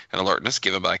jitteriness and alertness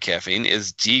given by caffeine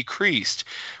is decreased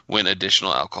when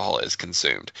additional alcohol is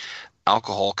consumed.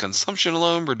 Alcohol consumption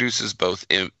alone reduces both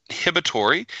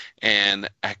inhibitory and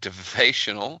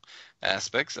activational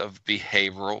aspects of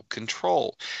behavioral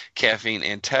control. Caffeine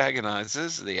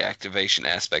antagonizes the activation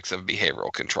aspects of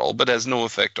behavioral control, but has no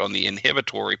effect on the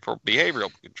inhibitory behavioral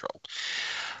control.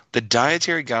 The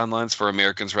dietary guidelines for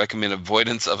Americans recommend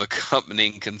avoidance of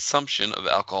accompanying consumption of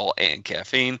alcohol and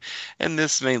caffeine, and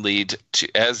this may lead to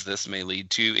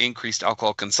increased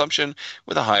alcohol consumption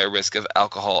with a higher risk of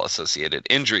alcohol-associated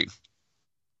injury.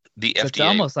 The FDA, it's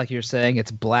almost like you're saying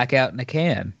it's blackout in a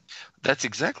can. That's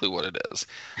exactly what it is.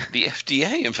 The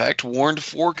FDA, in fact, warned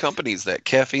 4 companies that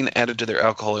caffeine added to their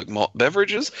alcoholic malt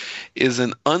beverages is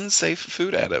an unsafe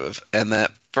food additive, and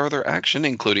that further action,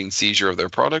 including seizure of their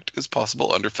product, is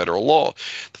possible under federal law.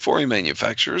 The 4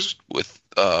 manufacturers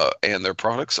and their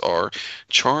products are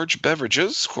Charge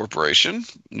Beverages Corporation,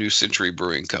 New Century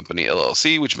Brewing Company,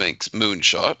 LLC, which makes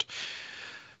Moonshot,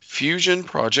 Fusion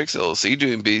Projects LLC,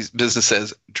 doing business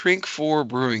as Drink 4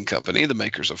 Brewing Company, the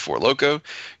makers of Four Loko,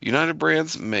 United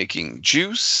Brands making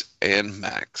Juice, and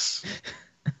Max.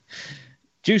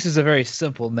 Juice is a very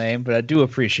simple name, but I do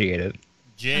appreciate it.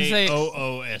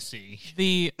 JOOSE.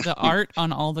 The art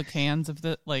on all the cans of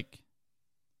the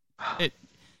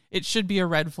it should be a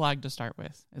red flag to start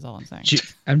with, is all I'm saying.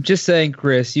 I'm just saying,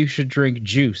 Chris, you should drink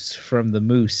juice from the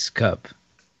Moose cup.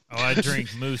 Oh, I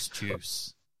drink moose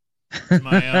juice. It's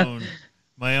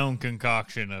my own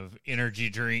concoction of energy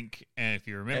drink, and if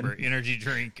you remember, energy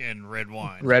drink and red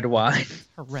wine. Red wine.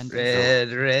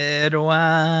 Horrendous. Red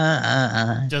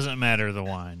wine. Doesn't matter the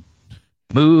wine.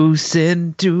 Moose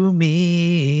into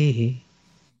me.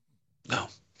 No.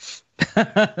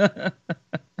 The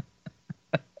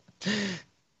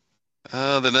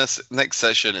next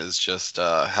session is just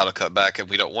how to cut back, and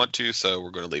we don't want to, so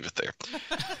we're going to leave it there.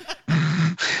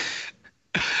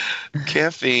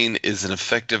 Caffeine is an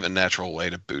effective and natural way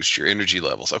to boost your energy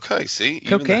levels. Okay, see?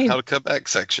 Even the how to cut back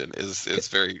section is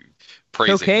very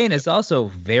praising. Cocaine is also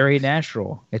very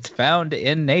natural. It's found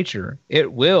in nature.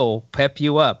 It will pep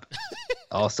you up.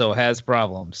 Also has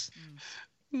problems.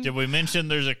 Did we mention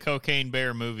there's a Cocaine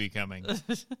Bear movie coming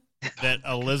that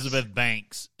Elizabeth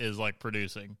Banks is like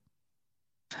producing?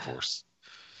 Of course.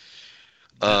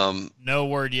 No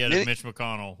word yet if Mitch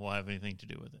McConnell will have anything to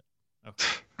do with it. Okay.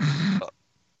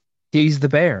 He's the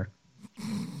bear.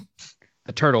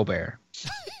 The turtle bear.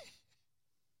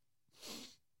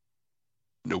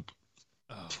 Nope.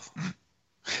 Oh.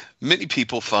 Many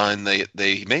people find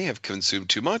they may have consumed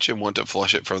too much and want to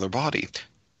flush it from their body.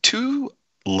 Too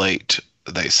late,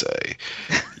 they say.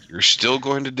 you're still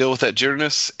going to deal with that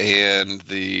jitteriness and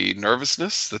the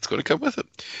nervousness that's going to come with it.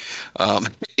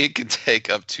 It can take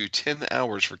up to 10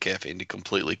 hours for caffeine to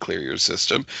completely clear your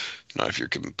system. Not if you're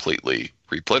completely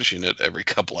replenishing it every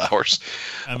couple hours.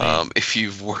 I mean, If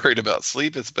you've worried about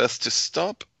sleep, it's best to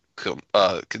stop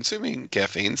consuming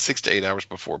caffeine 6 to 8 hours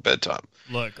before bedtime.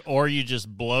 look, or you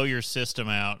just blow your system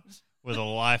out with a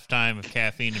lifetime of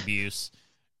caffeine abuse,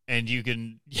 and you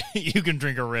can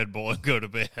drink a Red Bull and go to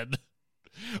bed.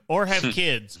 Or have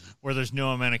kids where there's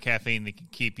no amount of caffeine that can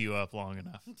keep you up long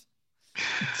enough.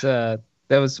 It's, that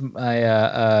was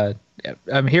my.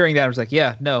 I'm hearing that. I was like,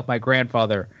 yeah, no, my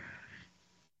grandfather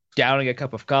downing a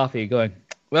cup of coffee, going,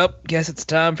 "Well, guess it's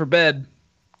time for bed."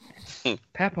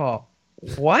 Papa,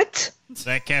 what?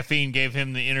 That caffeine gave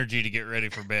him the energy to get ready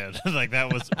for bed. Like,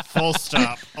 that was full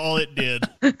stop. All it did.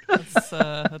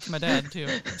 That's my dad too.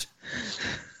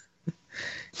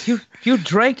 You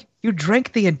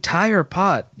drank the entire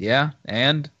pot, yeah,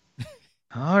 and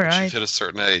all Once right. you've hit a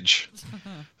certain age,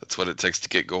 that's what it takes to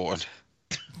get going.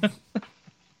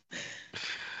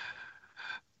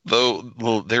 Though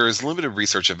there is limited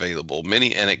research available,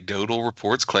 many anecdotal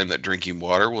reports claim that drinking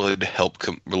water will help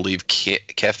relieve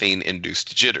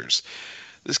caffeine-induced jitters.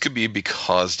 This could be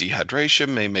because dehydration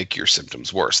may make your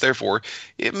symptoms worse. Therefore,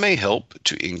 it may help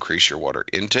to increase your water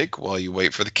intake while you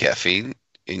wait for the caffeine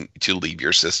to leave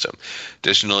your system.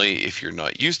 Additionally, if you're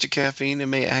not used to caffeine, it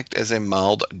may act as a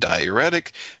mild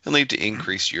diuretic and lead to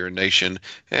increased urination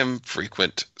and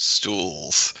frequent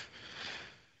stools.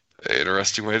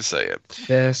 Interesting way to say it.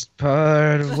 Best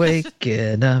part of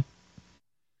waking up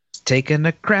is taking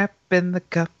a crap in the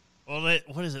cup. Well,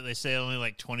 what is it? They say only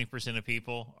like 20% of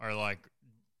people are like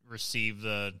receive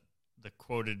the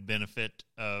quoted benefit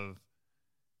of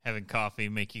having coffee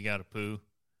make you gotta poo.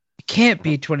 It can't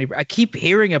be 20. I keep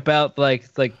hearing about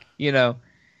like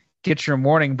get your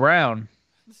morning brown.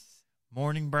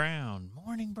 Morning brown.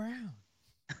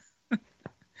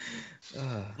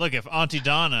 Look, if Auntie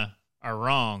Donna are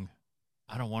wrong,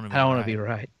 I don't want to be I don't right. want to be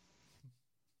right.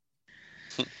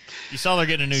 You saw they're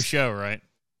getting a new show, right?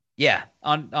 Yeah,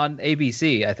 on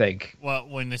ABC, I think. Well,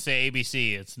 when they say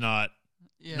ABC, it's not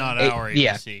Yeah. not our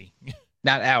yeah. ABC.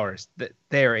 Not ours.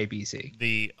 Their ABC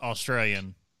The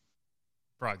Australian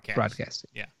broadcast. broadcast.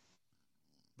 Yeah.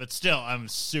 But still, I'm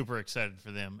super excited for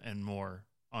them and more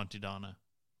Auntie Donna.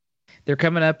 They're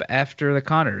coming up after the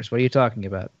Connors. What are you talking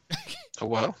about? Oh,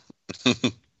 well.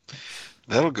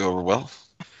 That'll go over well.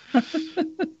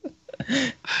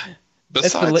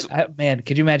 Besides, Man,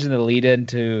 could you imagine the lead-in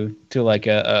to like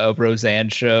a Roseanne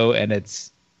show, and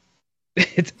it's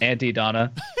Auntie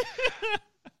Donna?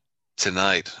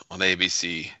 tonight on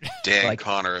ABC, Dan Like-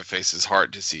 Connor faces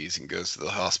heart disease and goes to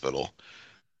the hospital.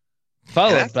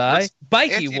 Followed And by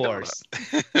Bikey Auntie Donna. Wars.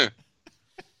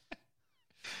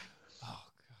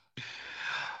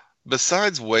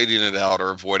 Besides waiting it out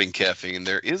or avoiding caffeine,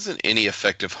 there isn't any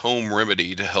effective home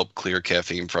remedy to help clear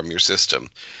caffeine from your system.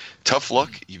 Tough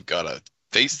luck, you've got to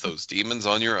face those demons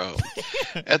on your own.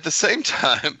 At the same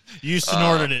time, You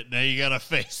snorted it. Now you got to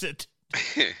face it.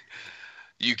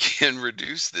 you can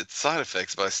reduce its side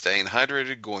effects by staying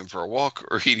hydrated, going for a walk,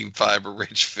 or eating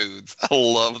fiber-rich foods. I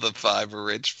love the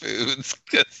fiber-rich foods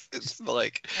because it's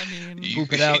like I mean, you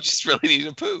Poop it out. just really need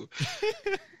to poo.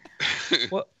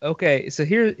 Well, okay, so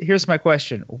here's my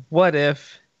question: what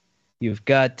if you've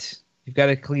got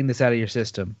to clean this out of your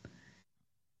system?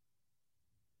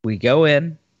 We go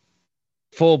in,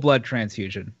 full blood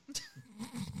transfusion.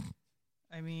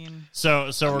 I mean, So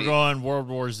we're mean- going World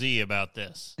War Z about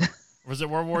this. Was it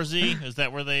World War Z? Is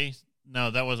that where they?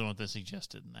 No, that wasn't what they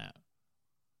suggested in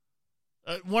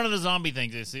that. One of the zombie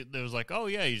things, it was like, oh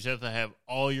yeah, you just have to have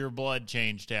all your blood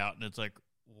changed out, and it's like,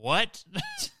 what?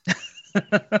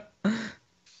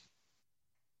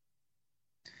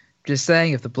 Just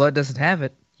saying, if the blood doesn't have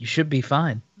it, you should be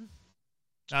fine.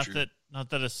 Not True.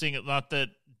 that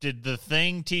did the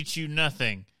thing teach you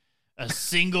nothing? A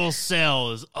single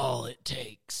cell is all it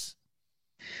takes.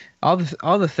 All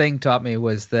the thing taught me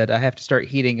was that I have to start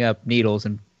heating up needles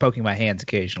and poking my hands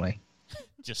occasionally.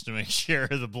 Just to make sure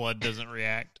the blood doesn't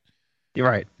react. You're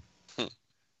right.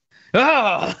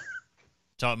 Oh!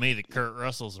 Taught me that Kurt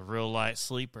Russell's a real light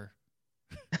sleeper.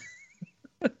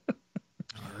 A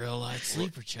real light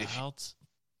sleeper, childs.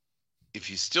 If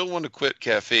you still want to quit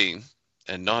caffeine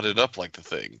and not it up like the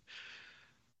thing,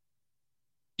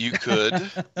 you could,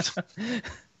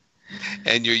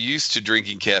 and you're used to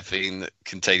drinking caffeine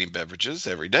containing beverages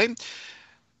every day,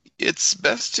 it's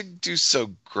best to do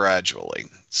so gradually.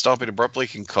 Stopping abruptly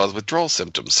can cause withdrawal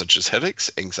symptoms such as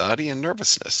headaches, anxiety, and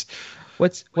nervousness.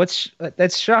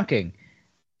 That's shocking.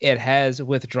 it has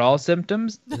withdrawal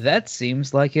symptoms, that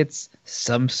seems like it's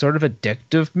some sort of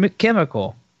addictive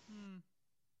chemical.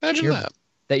 Imagine that.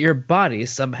 That your body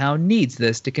somehow needs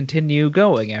this to continue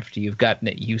going after you've gotten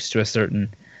it used to a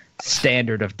certain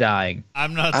standard of dying.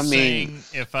 I'm not saying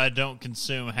if I don't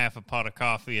consume half a pot of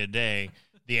coffee a day,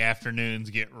 the afternoons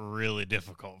get really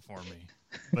difficult for me.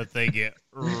 But they get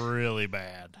really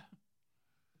bad.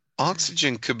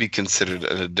 Oxygen could be considered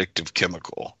an addictive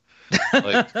chemical.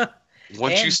 Like,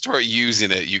 once you start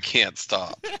using it, you can't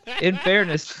stop. In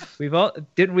fairness,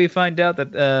 didn't we find out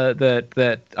that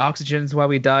that oxygen's why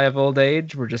we die of old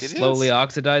age? We're just slowly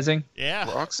oxidizing. Yeah,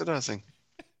 we're oxidizing.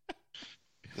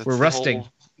 We're rusting.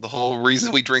 The whole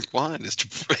reason we drink wine is to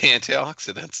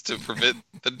antioxidants to prevent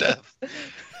the death.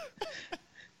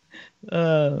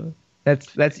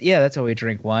 That's why we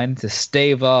drink wine, to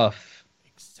stave off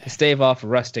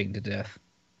rusting to death.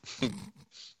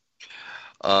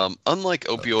 Unlike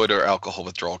opioid or alcohol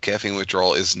withdrawal, caffeine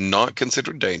withdrawal is not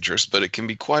considered dangerous, but it can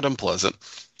be quite unpleasant.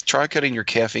 Try cutting your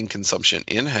caffeine consumption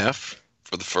in half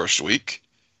for the first week,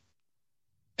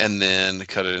 and then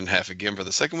cut it in half again for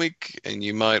the second week, and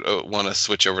you might want to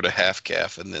switch over to half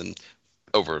calf and then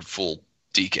over full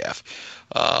decaf,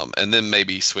 and then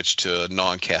maybe switch to a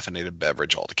non-caffeinated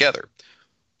beverage altogether.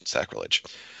 Sacrilege.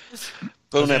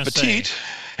 Bon Appetit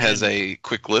has a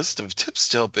quick list of tips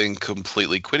to helping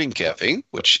completely quitting caffeine,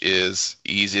 which is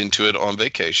ease into it on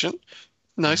vacation.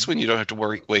 Nice when you don't have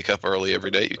to wake up early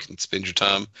every day. You can spend your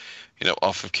time,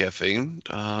 off of caffeine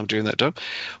during that time.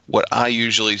 What I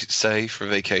usually say for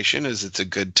vacation is it's a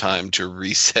good time to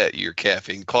reset your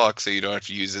caffeine clock so you don't have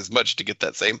to use as much to get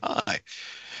that same high.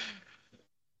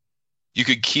 You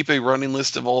could keep a running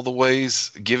list of all the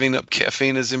ways giving up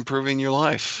caffeine is improving your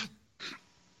life.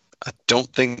 I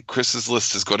don't think Chris's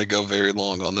list is going to go very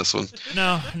long on this one.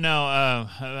 No.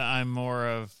 I'm more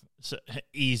of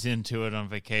ease into it on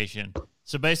vacation.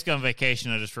 So basically on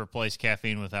vacation, I just replace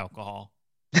caffeine with alcohol.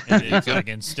 And it's like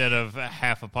instead of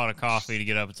half a pot of coffee to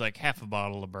get up, it's like half a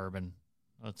bottle of bourbon.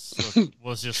 Let's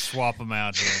just swap them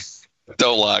out here.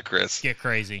 Don't lie, Chris. Get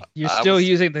crazy. You're still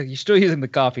using the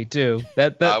coffee too.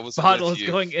 That bottle is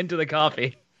going into the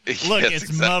coffee. Look, That's it's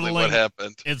exactly muddling. What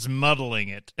happened. It's muddling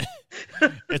it.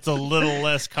 It's a little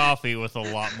less coffee with a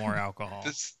lot more alcohol.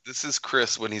 This is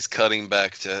Chris when he's cutting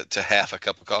back to half a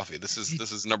cup of coffee. This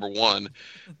is number one,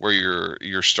 where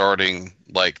you're starting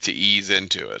to ease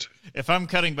into it. If I'm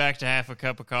cutting back to half a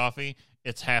cup of coffee,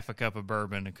 it's half a cup of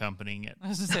bourbon accompanying it. I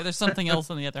was going to say there's something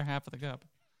else in the other half of the cup.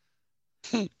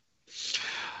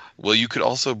 Well, you could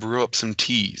also brew up some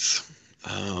teas,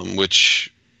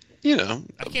 which.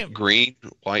 Green,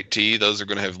 white tea, those are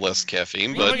going to have less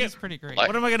caffeine. But it's pretty great.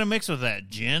 What am I going to mix with that?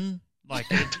 Gin? I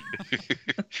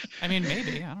mean,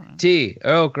 maybe. I don't know. Tea,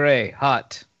 Earl Grey,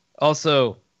 hot.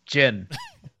 Also, gin.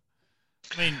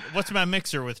 I mean, what's my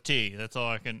mixer with tea? That's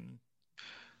all I can...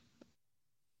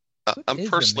 I'm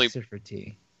personally... mixer for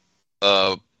tea?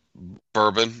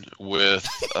 Bourbon with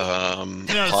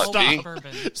hot tea.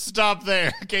 Bourbon. Stop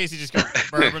there. Casey just got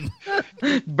bourbon.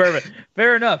 Bourbon.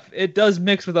 Fair enough. It does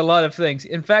mix with a lot of things.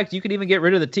 In fact, you can even get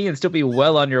rid of the tea and still be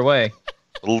well on your way.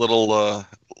 A little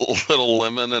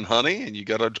lemon and honey, and you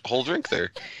got a whole drink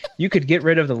there. You could get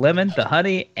rid of the lemon, the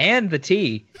honey, and the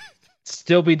tea.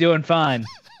 Still be doing fine.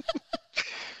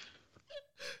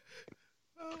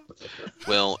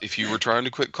 Well, if you were trying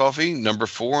to quit coffee, number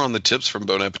 4 on the tips from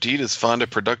Bon Appetit is find a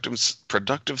productive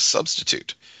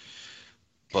substitute.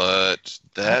 But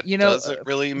that doesn't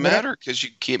really matter because you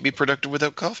can't be productive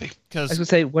without coffee. I was going to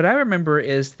say, what I remember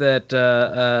is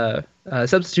that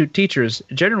substitute teachers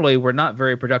generally were not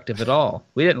very productive at all.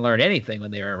 We didn't learn anything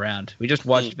when they were around. We just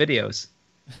watched videos.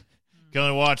 You can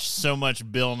only watch so much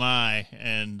Bill Nye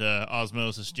and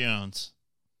Osmosis Jones.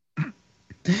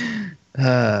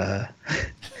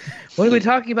 What are we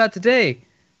talking about today?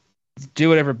 Do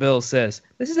whatever Bill says.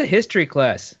 This is a history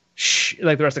class. Shh,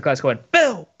 like the rest of the class going,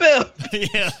 Bill.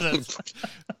 Yeah,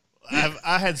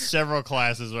 I had several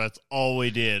classes where that's all we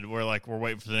did. We're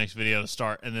waiting for the next video to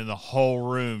start, and then the whole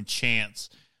room chants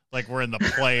like we're in the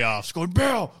playoffs, going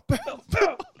Bill.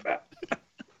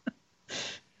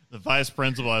 The vice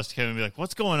principal has to come and be like,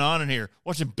 "What's going on in here?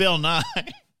 Watching Bill Nye."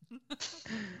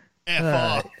 F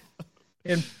off.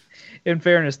 In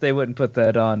fairness, they wouldn't put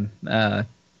that on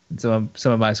some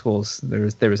of my schools.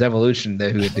 There was evolution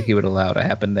that he would allow to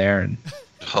happen there, and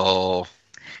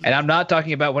I'm not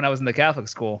talking about when I was in the Catholic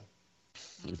school.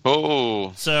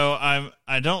 Oh, so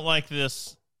I don't like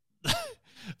this.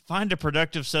 Find a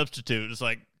productive substitute. It's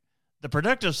like the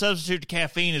productive substitute to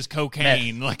caffeine is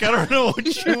cocaine. Meth. I don't know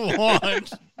what you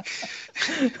want.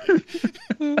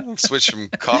 Switch from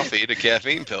coffee to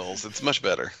caffeine pills. It's much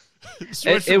better.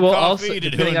 Switch It from will coffee also, to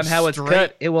depending doing on how it's straight-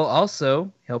 cut, it will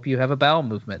also help you have a bowel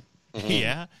movement.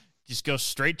 Yeah. Just go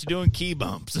straight to doing key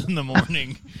bumps in the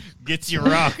morning. Gets you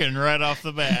rocking right off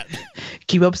the bat.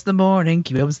 Key bumps in the morning,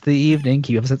 key bumps in the evening,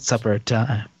 key bumps at supper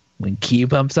time. When key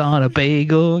bumps on a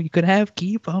bagel, you can have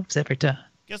key bumps every time.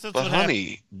 Guess that's But what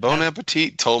honey, Bon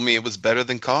Appetit told me it was better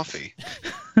than coffee.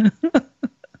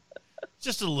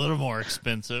 Just a little more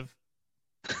expensive.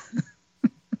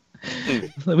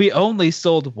 We only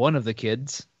sold one of the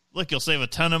kids. Look, you'll save a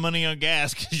ton of money on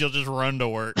gas because you'll just run to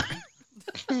work.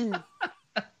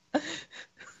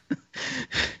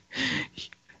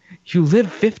 You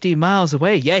live 50 miles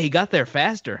away. Yeah, he got there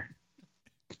faster.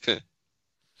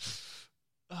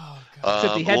 Oh, God.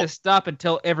 Except he had to stop and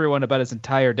tell everyone about his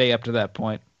entire day up to that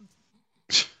point.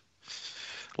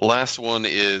 Last one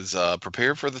is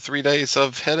prepare for the 3 days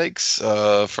of headaches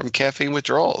from caffeine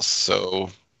withdrawals. So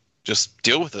just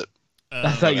deal with it.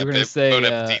 I thought you were going to say. Bon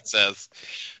Appetit says.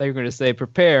 I thought you were going to say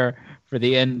prepare for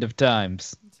the end of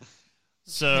times.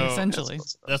 So Essentially.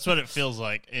 that's what it feels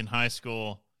like in high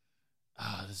school.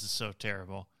 Ah, this is so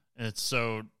terrible. And it's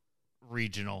so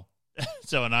regional.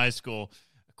 So in high school,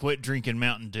 I quit drinking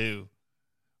Mountain Dew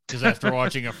because after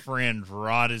watching a friend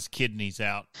rot his kidneys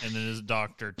out and then his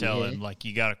doctor tell him, like,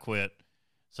 you got to quit.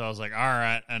 So I was like, all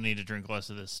right, I need to drink less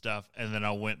of this stuff. And then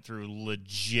I went through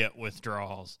legit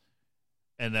withdrawals.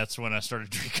 And that's when I started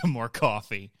drinking more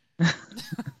coffee.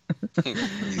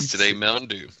 He's today Mountain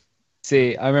Dew.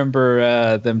 See, I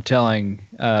remember them telling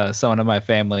someone in my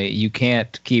family, you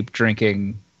can't keep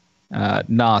drinking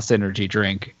NOS energy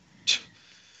drink.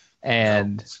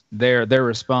 And their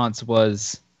response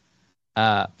was,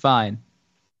 fine,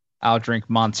 I'll drink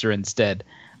Monster instead.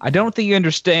 I don't think you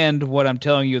understand what I'm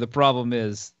telling you the problem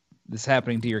is that's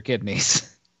happening to your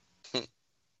kidneys.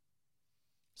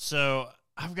 So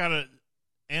I've got a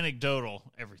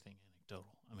everything anecdotal.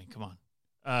 I mean, come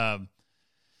on.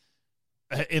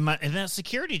 In that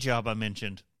security job I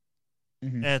mentioned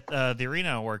at the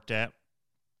arena I worked at,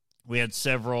 we had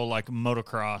several like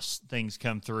motocross things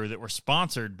come through that were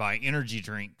sponsored by energy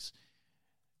drinks,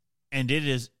 and it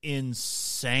is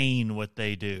insane what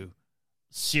they do.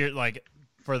 Like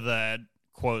for the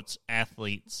quotes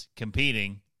athletes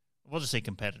competing, we'll just say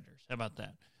competitors. How about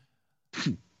that?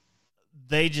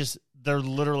 They're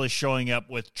literally showing up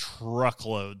with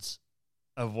truckloads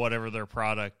of whatever their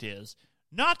product is.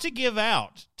 Not to give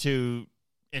out to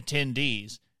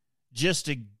attendees, just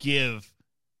to give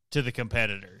to the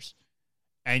competitors.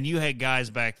 And you had guys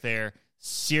back there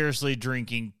seriously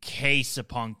drinking case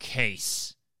upon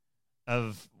case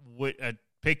of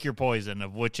pick your poison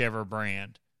of whichever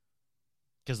brand,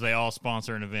 because they all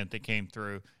sponsor an event that came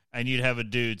through. And you'd have a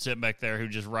dude sitting back there who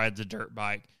just rides a dirt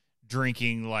bike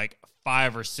drinking like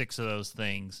 5 or 6 of those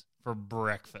things for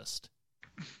breakfast.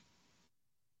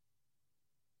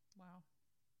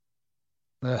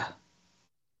 Ugh.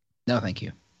 No, thank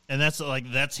you. And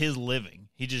that's his living.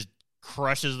 He just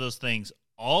crushes those things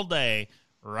all day,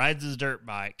 rides his dirt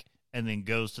bike, and then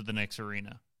goes to the next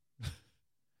arena.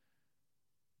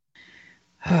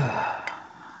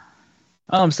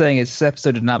 All I'm saying is this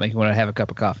episode did not make me want to have a cup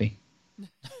of coffee.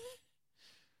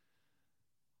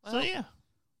 So, yeah.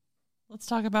 Let's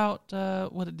talk about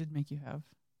what it did make you have.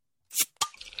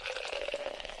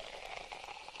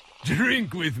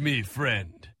 Drink with me,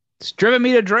 friend. It's driven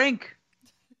me to drink.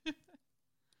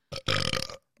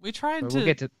 We tried But to.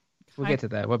 we'll get to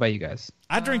that. What about you guys?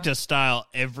 I drink to style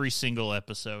every single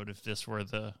episode if this were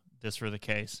the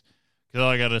case. Because all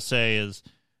I got to say is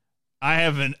I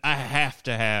have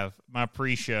to have my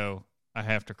pre-show. I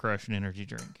have to crush an energy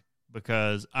drink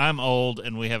because I'm old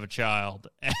and we have a child,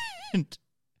 and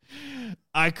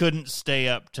I couldn't stay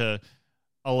up to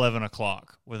 11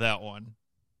 o'clock without one.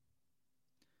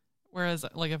 Whereas,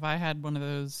 like, if I had one of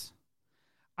those,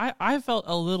 I felt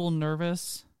a little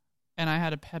nervous, and I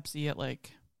had a Pepsi at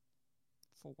like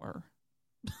 4.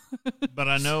 But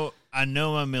I know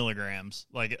my milligrams.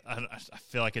 Like I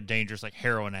feel like a dangerous like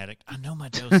heroin addict. I know my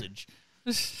dosage.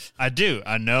 I do.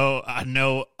 I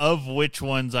know of which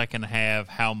ones I can have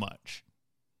how much,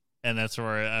 and that's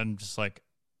where I'm just like,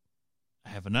 I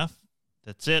have enough.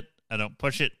 That's it. I don't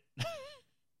push it.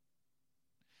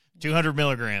 200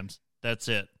 milligrams. That's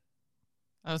it.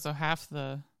 Oh, so half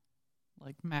the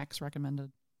like max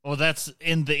recommended. Well, that's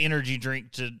in the energy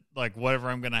drink to like whatever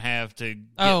I'm gonna have to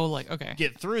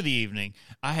get through the evening.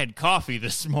 I had coffee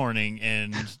this morning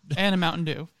and and a Mountain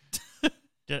Dew.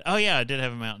 I did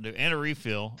have a Mountain Dew and a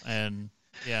refill, and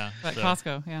at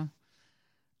Costco, yeah.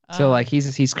 So like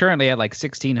he's currently at like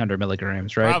 1,600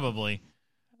 milligrams, right? Probably.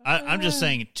 I'm just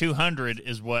saying 200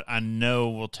 is what I know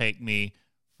will take me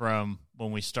from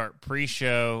when we start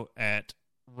pre-show at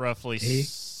roughly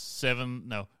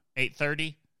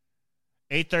 8:30.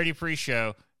 8:30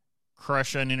 pre-show,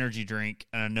 crush an energy drink,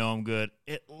 and I know I'm good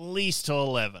at least till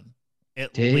 11.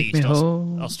 At Take least. me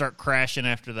home. I'll start crashing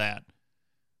after that.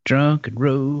 Drunk and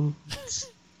roads.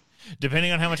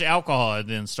 Depending on how much alcohol I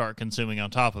then start consuming on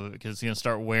top of it, because it's going to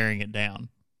start wearing it down.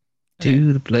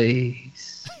 To the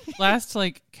place. Last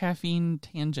like caffeine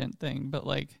tangent thing, but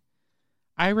like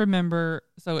I remember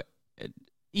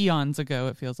eons ago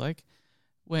it feels like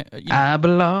when I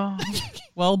belong.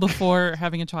 well before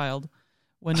having a child,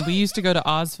 when we used to go to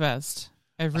Ozfest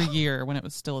every year when it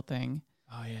was still a thing.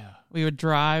 Oh yeah. We would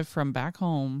drive from back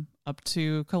home up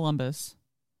to Columbus.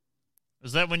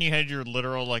 Is that when you had your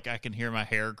literal, like, I can hear my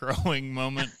hair growing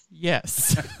moment?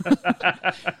 Yes.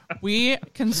 We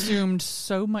consumed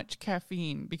so much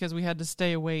caffeine because we had to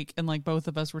stay awake, and like both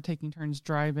of us were taking turns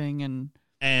driving, and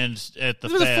at the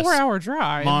it was fest, a 4-hour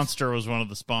drive. Monster was one of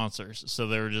the sponsors, so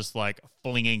they were just like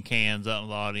flinging cans out in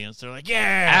the audience. They're like,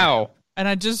 "Yeah!" Ow. And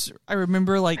I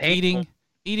remember like Painful.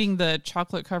 eating the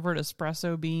chocolate covered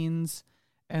espresso beans,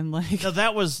 and like No,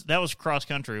 that was cross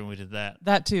country when we did that.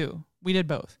 that too. We did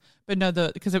both, but no,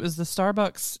 because it was the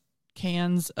Starbucks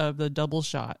cans of the double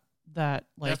shot that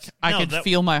like I could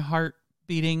feel my heart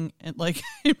beating, and like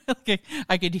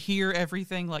I could hear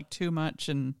everything like too much,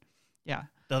 and yeah.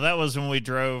 No, that was when we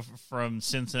drove from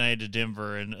Cincinnati to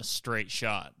Denver in a straight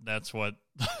shot. That's what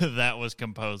that was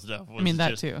composed of. I mean that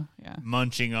just too. Yeah.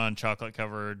 munching on chocolate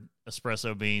covered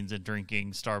espresso beans and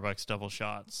drinking Starbucks double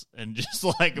shots and just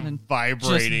like And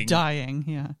vibrating. Just dying.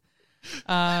 Yeah.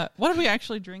 What did we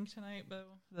actually drink tonight, Bo?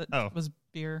 That was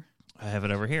beer. I have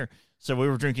it over here. So we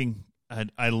were drinking,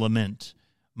 I lament,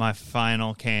 my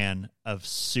final can of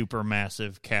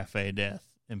supermassive Cafe Death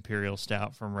Imperial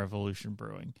Stout from Revolution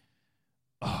Brewing.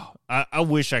 Oh, I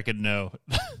wish I could know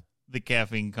the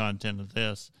caffeine content of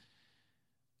this.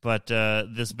 But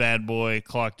this bad boy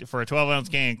clocked, for a 12-ounce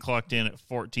can, clocked in at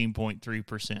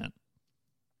 14.3%.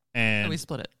 And So we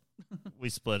split it. we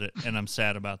split it, and I'm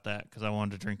sad about that because I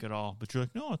wanted to drink it all. But you're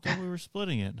like, no, I thought we were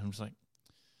splitting it. And I'm just like,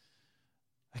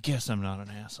 I guess I'm not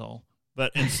an asshole.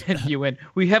 But You went,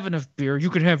 we have enough beer. You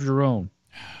can have your own.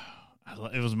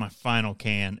 it was my final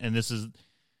can, and this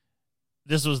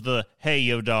was the, hey,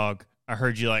 yo, dog, I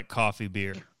heard you like coffee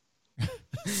beer.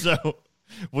 So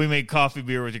we made coffee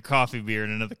beer with your coffee beer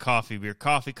and another coffee beer.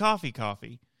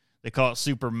 Coffee. They call it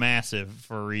super massive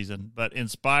for a reason, but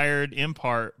inspired in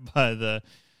part by the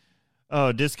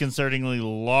disconcertingly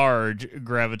large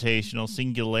gravitational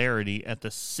singularity at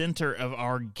the center of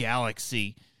our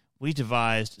galaxy. We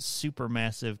devised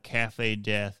supermassive Cafe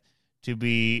Death to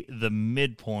be the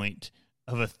midpoint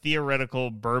of a theoretical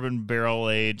bourbon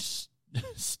barrel-aged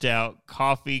stout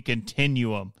coffee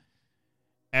continuum.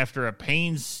 After a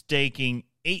painstaking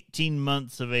 18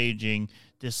 months of aging,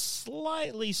 this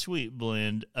slightly sweet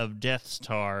blend of Death's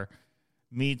Tar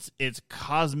meets its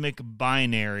cosmic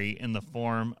binary in the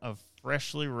form of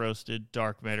freshly roasted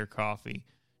dark matter coffee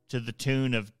to the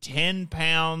tune of 10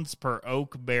 pounds per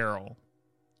oak barrel.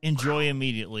 Enjoy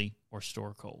immediately or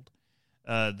store cold.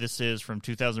 This is from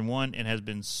 2001 and has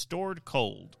been stored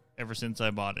cold ever since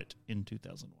I bought it in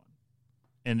 2001.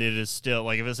 And it is still,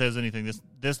 like, if it says anything,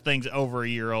 this thing's over a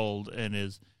year old and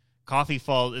is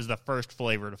the first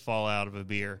flavor to fall out of a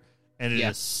beer, and it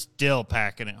is still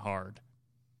packing it hard.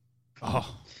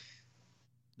 Oh,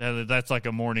 that's like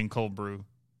a morning cold brew.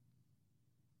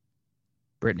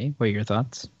 Brittany, what are your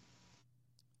thoughts?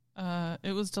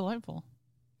 It was delightful.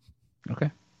 Okay.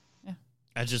 Yeah.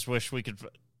 I just wish we could.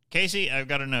 Casey, I've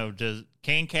got to know: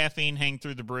 can caffeine hang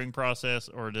through the brewing process,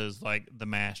 or does like the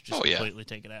mash just completely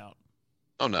take it out?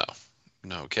 Oh no,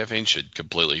 caffeine should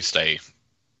completely stay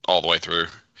all the way through.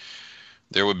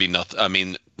 There would be nothing. I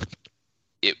mean,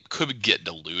 it could get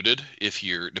diluted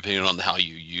depending on how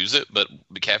you use it, but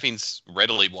the caffeine's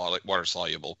readily water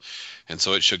soluble, and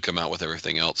so it should come out with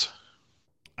everything else.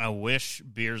 I wish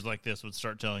beers like this would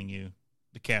start telling you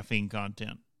the caffeine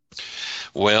content.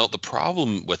 Well, the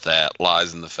problem with that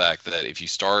lies in the fact that if you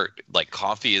start, like,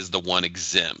 coffee is the one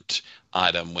exempt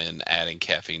item when adding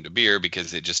caffeine to beer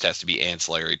because it just has to be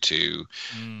ancillary to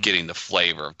getting the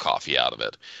flavor of coffee out of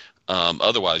it.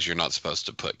 Otherwise, you're not supposed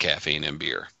to put caffeine in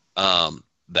beer.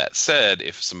 That said,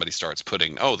 if somebody starts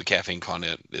putting, the caffeine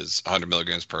content is 100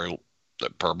 milligrams per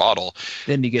bottle,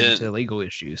 then you get into legal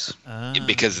issues.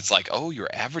 Because it's like, you're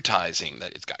advertising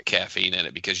that it's got caffeine in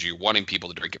it because you're wanting people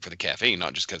to drink it for the caffeine,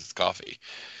 not just because it's coffee.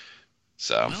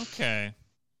 So okay,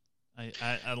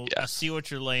 I see what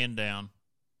you're laying down.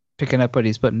 Picking up what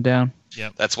he's putting down.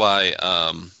 Yep. That's why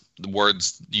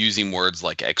using words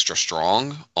like extra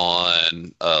strong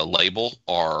on a label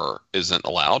isn't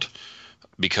allowed,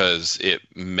 because it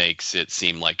makes it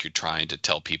seem like you're trying to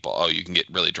tell people, oh, you can get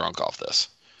really drunk off this.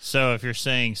 So if you're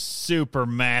saying super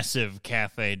massive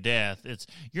cafe death,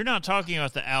 you're not talking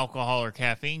about the alcohol or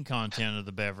caffeine content of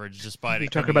the beverage, despite You're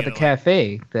talking about the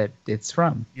cafe that it's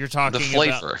from. You're talking the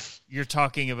flavor. You're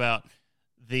talking about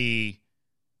the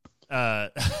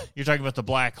you're talking about the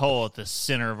black hole at the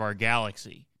center of our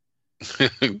galaxy.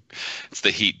 It's the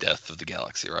heat death of the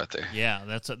galaxy right there. Yeah,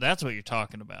 that's what you're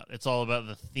talking about. It's all about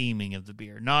the theming of the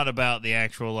beer, not about the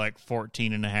actual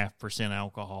 14.5%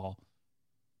 alcohol.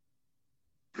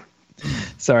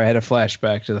 Sorry, I had a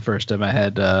flashback to the first time I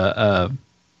had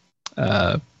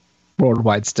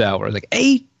worldwide stout where it was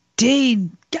 18%.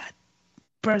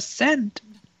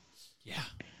 Yeah.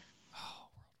 Oh,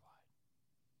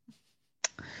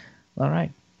 worldwide. All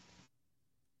right.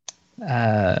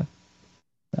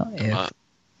 Well,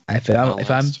 if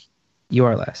I'm, you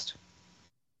are last.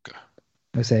 Okay.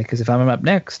 I say because if I'm up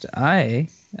next, I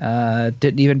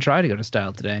didn't even try to go to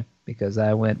style today because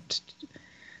I went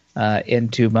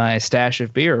into my stash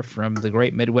of beer from the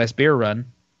Great Midwest Beer Run.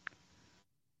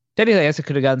 Technically, I guess I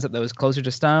could have gotten something that was closer to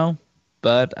style,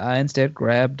 but I instead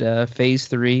grabbed Phase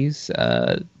 3's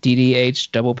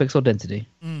DDH Double Pixel Density.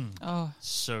 Oh,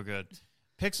 so good.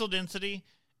 Pixel density,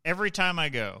 every time I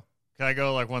go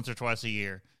once or twice a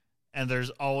year, and there's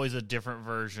always a different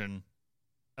version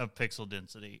of pixel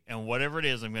density. And whatever it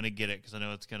is, I'm going to get it because I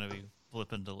know it's going to be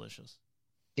flippin' delicious.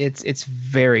 It's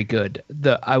very good.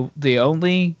 The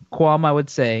only qualm I would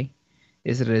say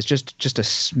is that it's just a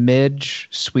smidge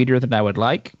sweeter than I would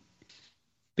like,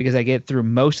 because I get through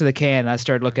most of the can and I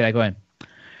start looking at it going,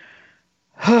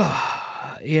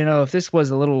 if this was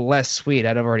a little less sweet,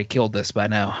 I'd have already killed this by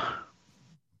now.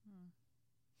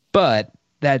 But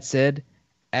that said,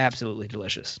 absolutely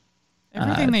delicious.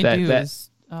 everything they do is.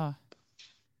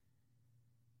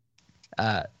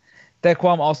 That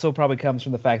qualm also probably comes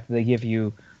from the fact that they give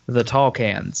you the tall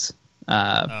cans.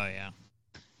 Oh yeah.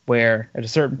 Where at a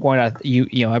certain point,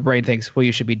 my brain thinks, well,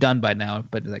 you should be done by now,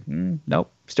 but it's like,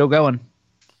 nope, still going.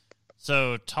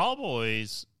 So tall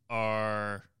boys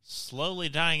are slowly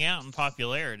dying out in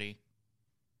popularity.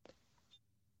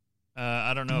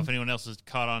 I don't know if anyone else has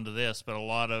caught on to this, but a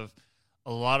lot of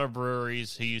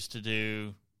breweries who used to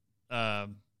do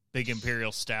big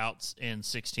imperial stouts in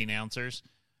 16 ouncers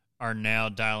are now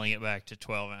dialing it back to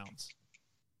 12 ounce.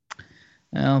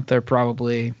 Well, they're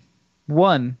probably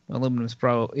aluminum's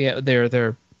probably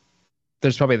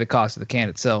there's probably the cost of the can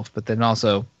itself, but then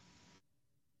also,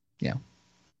 you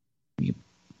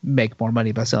make more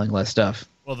money by selling less stuff.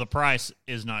 Well, the price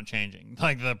is not changing.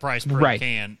 Like the price per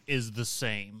can is the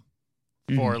same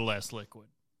for less liquid.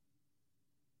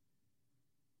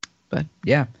 But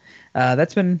yeah,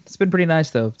 it's been pretty nice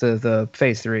though. The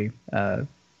Phase 3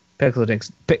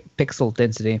 pixel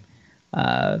density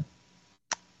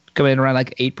coming in around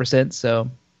 8%, so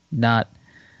not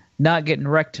getting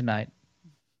wrecked tonight.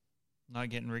 Not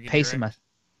getting rigged.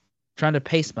 Trying to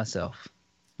pace myself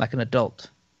like an adult.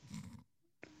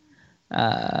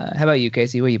 How about you,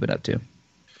 Casey? What have you been up to?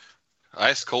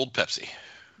 Ice cold Pepsi.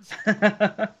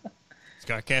 It's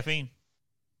got caffeine.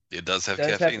 It does have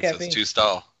caffeine, so it's 2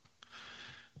 style.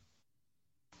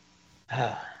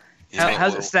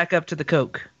 How's it stack up to the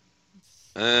Coke?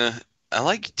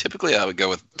 Typically I would go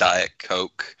with Diet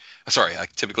Coke. Sorry, I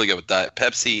typically go with Diet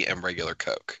Pepsi and regular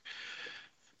Coke.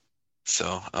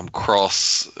 So I'm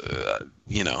cross,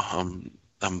 I'm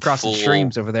crossing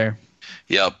streams over there.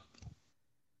 Yep.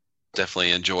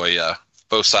 Definitely enjoy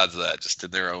both sides of that, just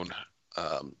in their own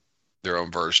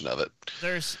version of it.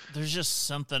 There's just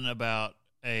something about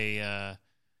I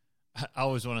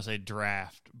always want to say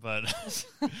draft, but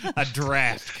a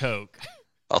draft Coke.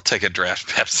 I'll take a draft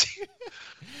Pepsi.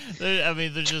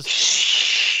 There's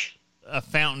just a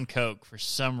fountain Coke for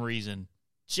some reason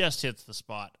just hits the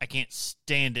spot. I can't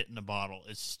stand it in a bottle.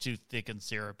 It's just too thick and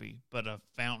syrupy. But a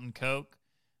fountain Coke,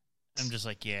 I'm just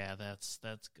like, yeah, that's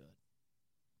good.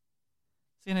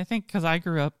 See, and I think because I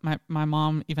grew up, my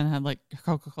mom even had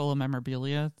Coca-Cola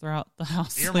memorabilia throughout the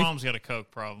house. Your mom's got a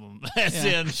Coke problem. That's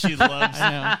in she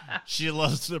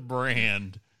loves the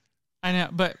brand. I know,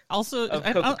 but also of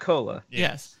Coca-Cola.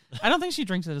 Yes. I don't think she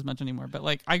drinks it as much anymore, but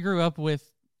I grew up with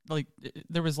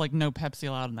there was no Pepsi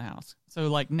allowed in the house.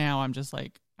 So now I'm just I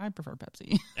prefer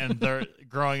Pepsi. And they're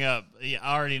growing up, I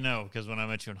already know because when I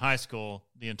met you in high school,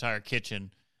 the entire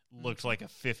kitchen looked like a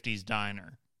 50s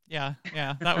diner. Yeah,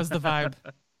 that was the vibe.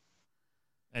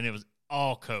 And it was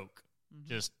all Coke.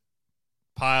 Just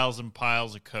piles and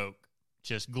piles of Coke.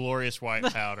 Just glorious white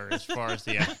powder as far as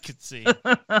the eye could see.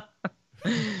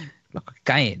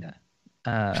 Cocaine.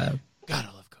 Gotta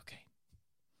love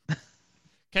cocaine.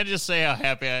 Can I just say how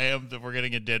happy I am that we're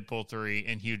getting a Deadpool 3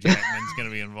 and Hugh Jackman's going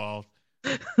to be involved?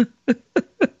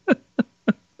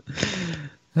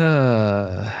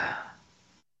 All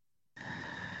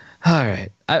right.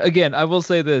 I will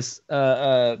say this.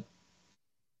 Ryan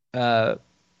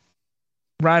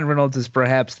Reynolds is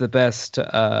perhaps the best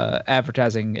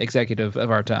advertising executive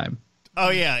of our time. Oh,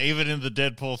 yeah. Even in the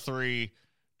Deadpool 3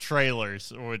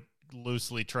 trailers, or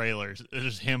loosely trailers, it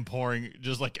is him pouring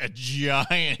just like a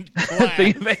giant glass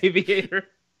Think of Aviator.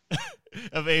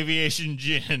 of aviation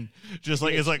gin. Just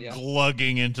like it's like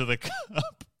glugging into the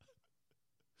cup.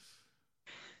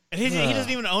 And he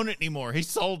doesn't even own it anymore. He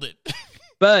sold it.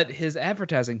 But his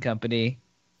advertising company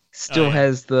still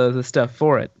has the stuff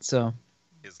for it. So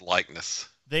His likeness.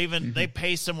 They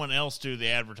pay someone else to do the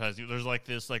advertising. There's like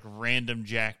this like random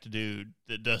jacked dude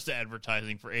that does the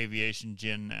advertising for aviation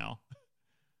gin now.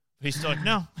 He's still like,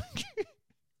 no.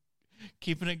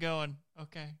 Keeping it going.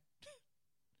 Okay.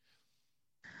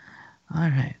 all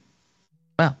right.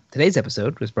 Well, today's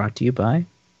episode was brought to you by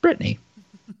Brittany.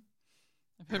 I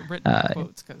put written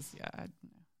quotes because,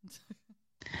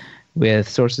 with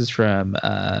sources from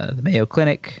the Mayo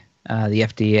Clinic, the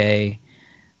FDA,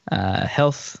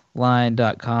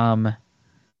 healthline.com,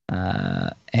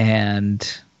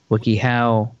 and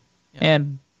WikiHow,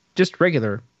 and just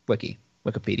regular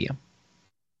Wikipedia.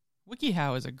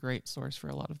 WikiHow is a great source for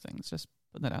a lot of things. Just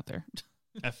putting that out there.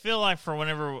 I feel like for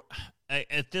whenever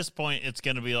at this point it's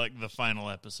going to be like the final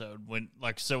episode when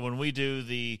we do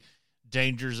the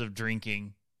dangers of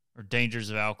drinking or dangers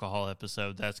of alcohol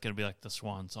episode, that's going to be like the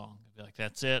swan song. It'll be like,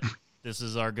 that's it. This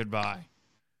is our goodbye.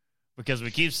 Because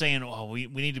we keep saying, oh, we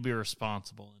need to be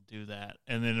responsible and do that.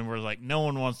 And then we're like, no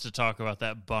one wants to talk about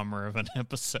that bummer of an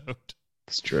episode.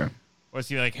 It's true. Or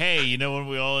it's like, hey, you know when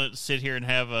we all sit here and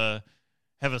have a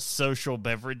social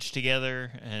beverage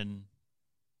together and,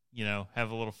 you know,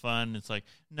 have a little fun? It's like,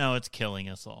 no, it's killing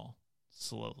us all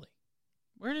slowly.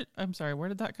 Where did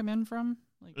that come in from?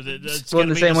 Like, It's Well, in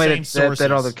the same way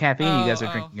that all the sources. caffeine you guys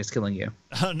are drinking is killing you.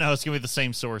 No, it's going to be the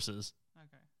same sources.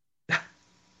 okay.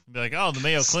 Be like, oh, the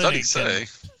Mayo Studies Clinic,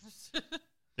 say.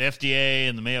 the FDA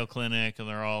and the Mayo Clinic, and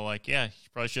they're all like, yeah, you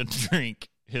probably shouldn't drink.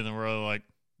 And then we're all like,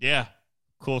 yeah,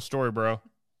 cool story, bro.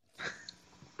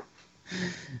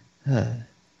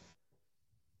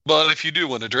 But if you do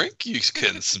want to drink, you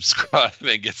can subscribe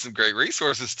and get some great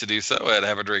resources to do so at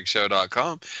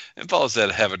haveadrinkshow.com, and follow us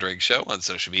at Have a Drink Show on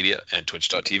social media and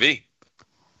twitch.tv.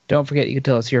 Don't forget, you can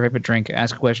tell us your favorite drink,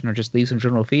 ask a question, or just leave some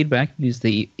general feedback. Use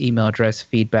the email address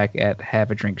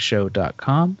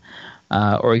feedback@haveadrinkshow.com,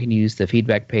 or you can use the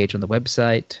feedback page on the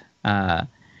website.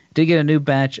 Did get a new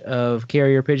batch of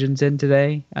carrier pigeons in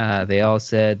today. They all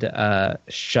said,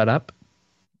 shut up.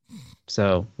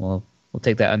 So we'll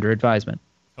take that under advisement.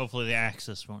 Hopefully the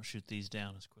Axis won't shoot these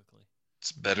down as quickly.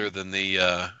 It's better than the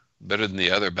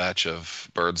other batch of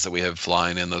birds that we have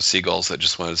flying in, those seagulls that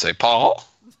just wanted to say, Paul.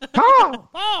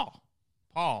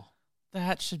 Paul.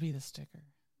 That should be the sticker.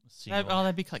 Seagull.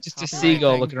 That'd be like Just a copyright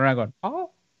seagull thing. looking around going, oh.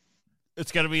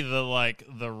 It's got to be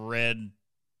the red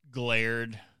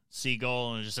glared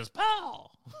seagull, and it just says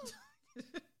Paul.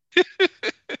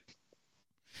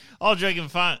 All joking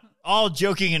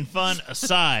and fun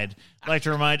aside, I'd like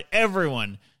to remind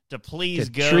everyone to please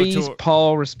trees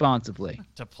Paul responsibly.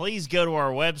 To please go to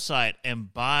our website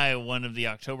and buy one of the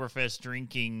Oktoberfest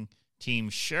drinking team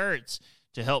shirts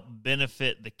to help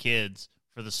benefit the kids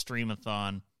for the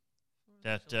streamathon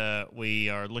that we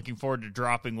are looking forward to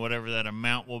dropping whatever that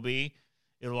amount will be.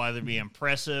 It'll either be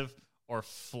impressive or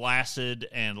flaccid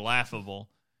and laughable,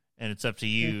 and it's up to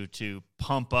you to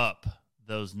pump up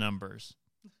those numbers.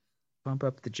 Pump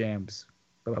up the jams.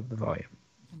 Pump up the volume.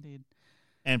 Indeed.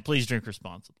 And please drink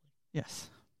responsibly. Yes.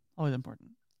 Always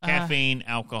important. Caffeine,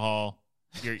 alcohol,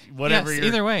 whatever. Yes,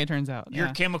 either way, it turns out. Your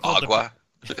Yeah. chemical Agua.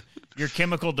 your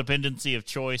chemical dependency of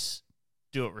choice,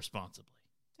 do it responsibly.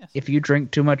 Yes. If you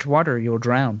drink too much water, you'll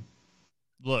drown.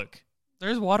 Look,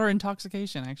 There's water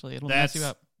intoxication, actually. It'll mess you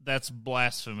up. that's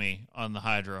blasphemy on the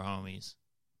Hydro homies.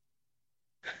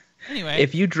 Anyway.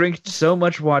 If you drink so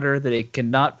much water that it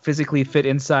cannot physically fit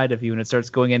inside of you and it starts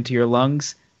going into your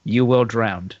lungs, you will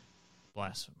drown.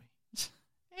 Blasphemy.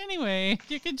 Anyway,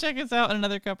 you can check us out in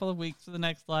another couple of weeks for the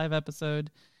next live episode.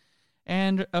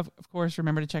 And, of course,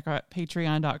 remember to check out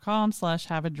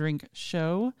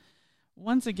patreon.com/haveadrinkshow.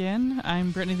 Once again,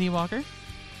 I'm Brittany Lee Walker.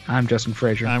 I'm Justin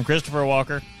Frazier. I'm Christopher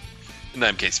Walker. And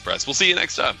I'm Casey Press. We'll see you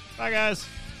next time. Bye, guys.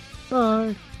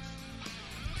 Bye.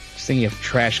 Just thinking of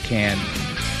trash can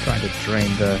trying to drain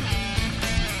the...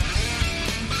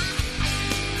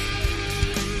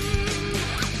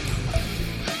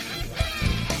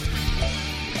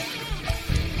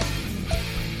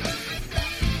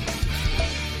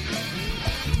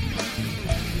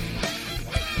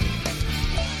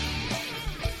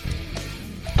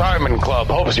 Diamond Club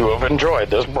hopes you have enjoyed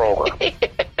this program.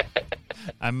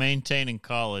 I maintain in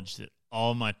college that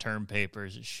all my term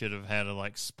papers should have had a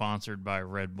sponsored by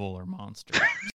Red Bull or Monster.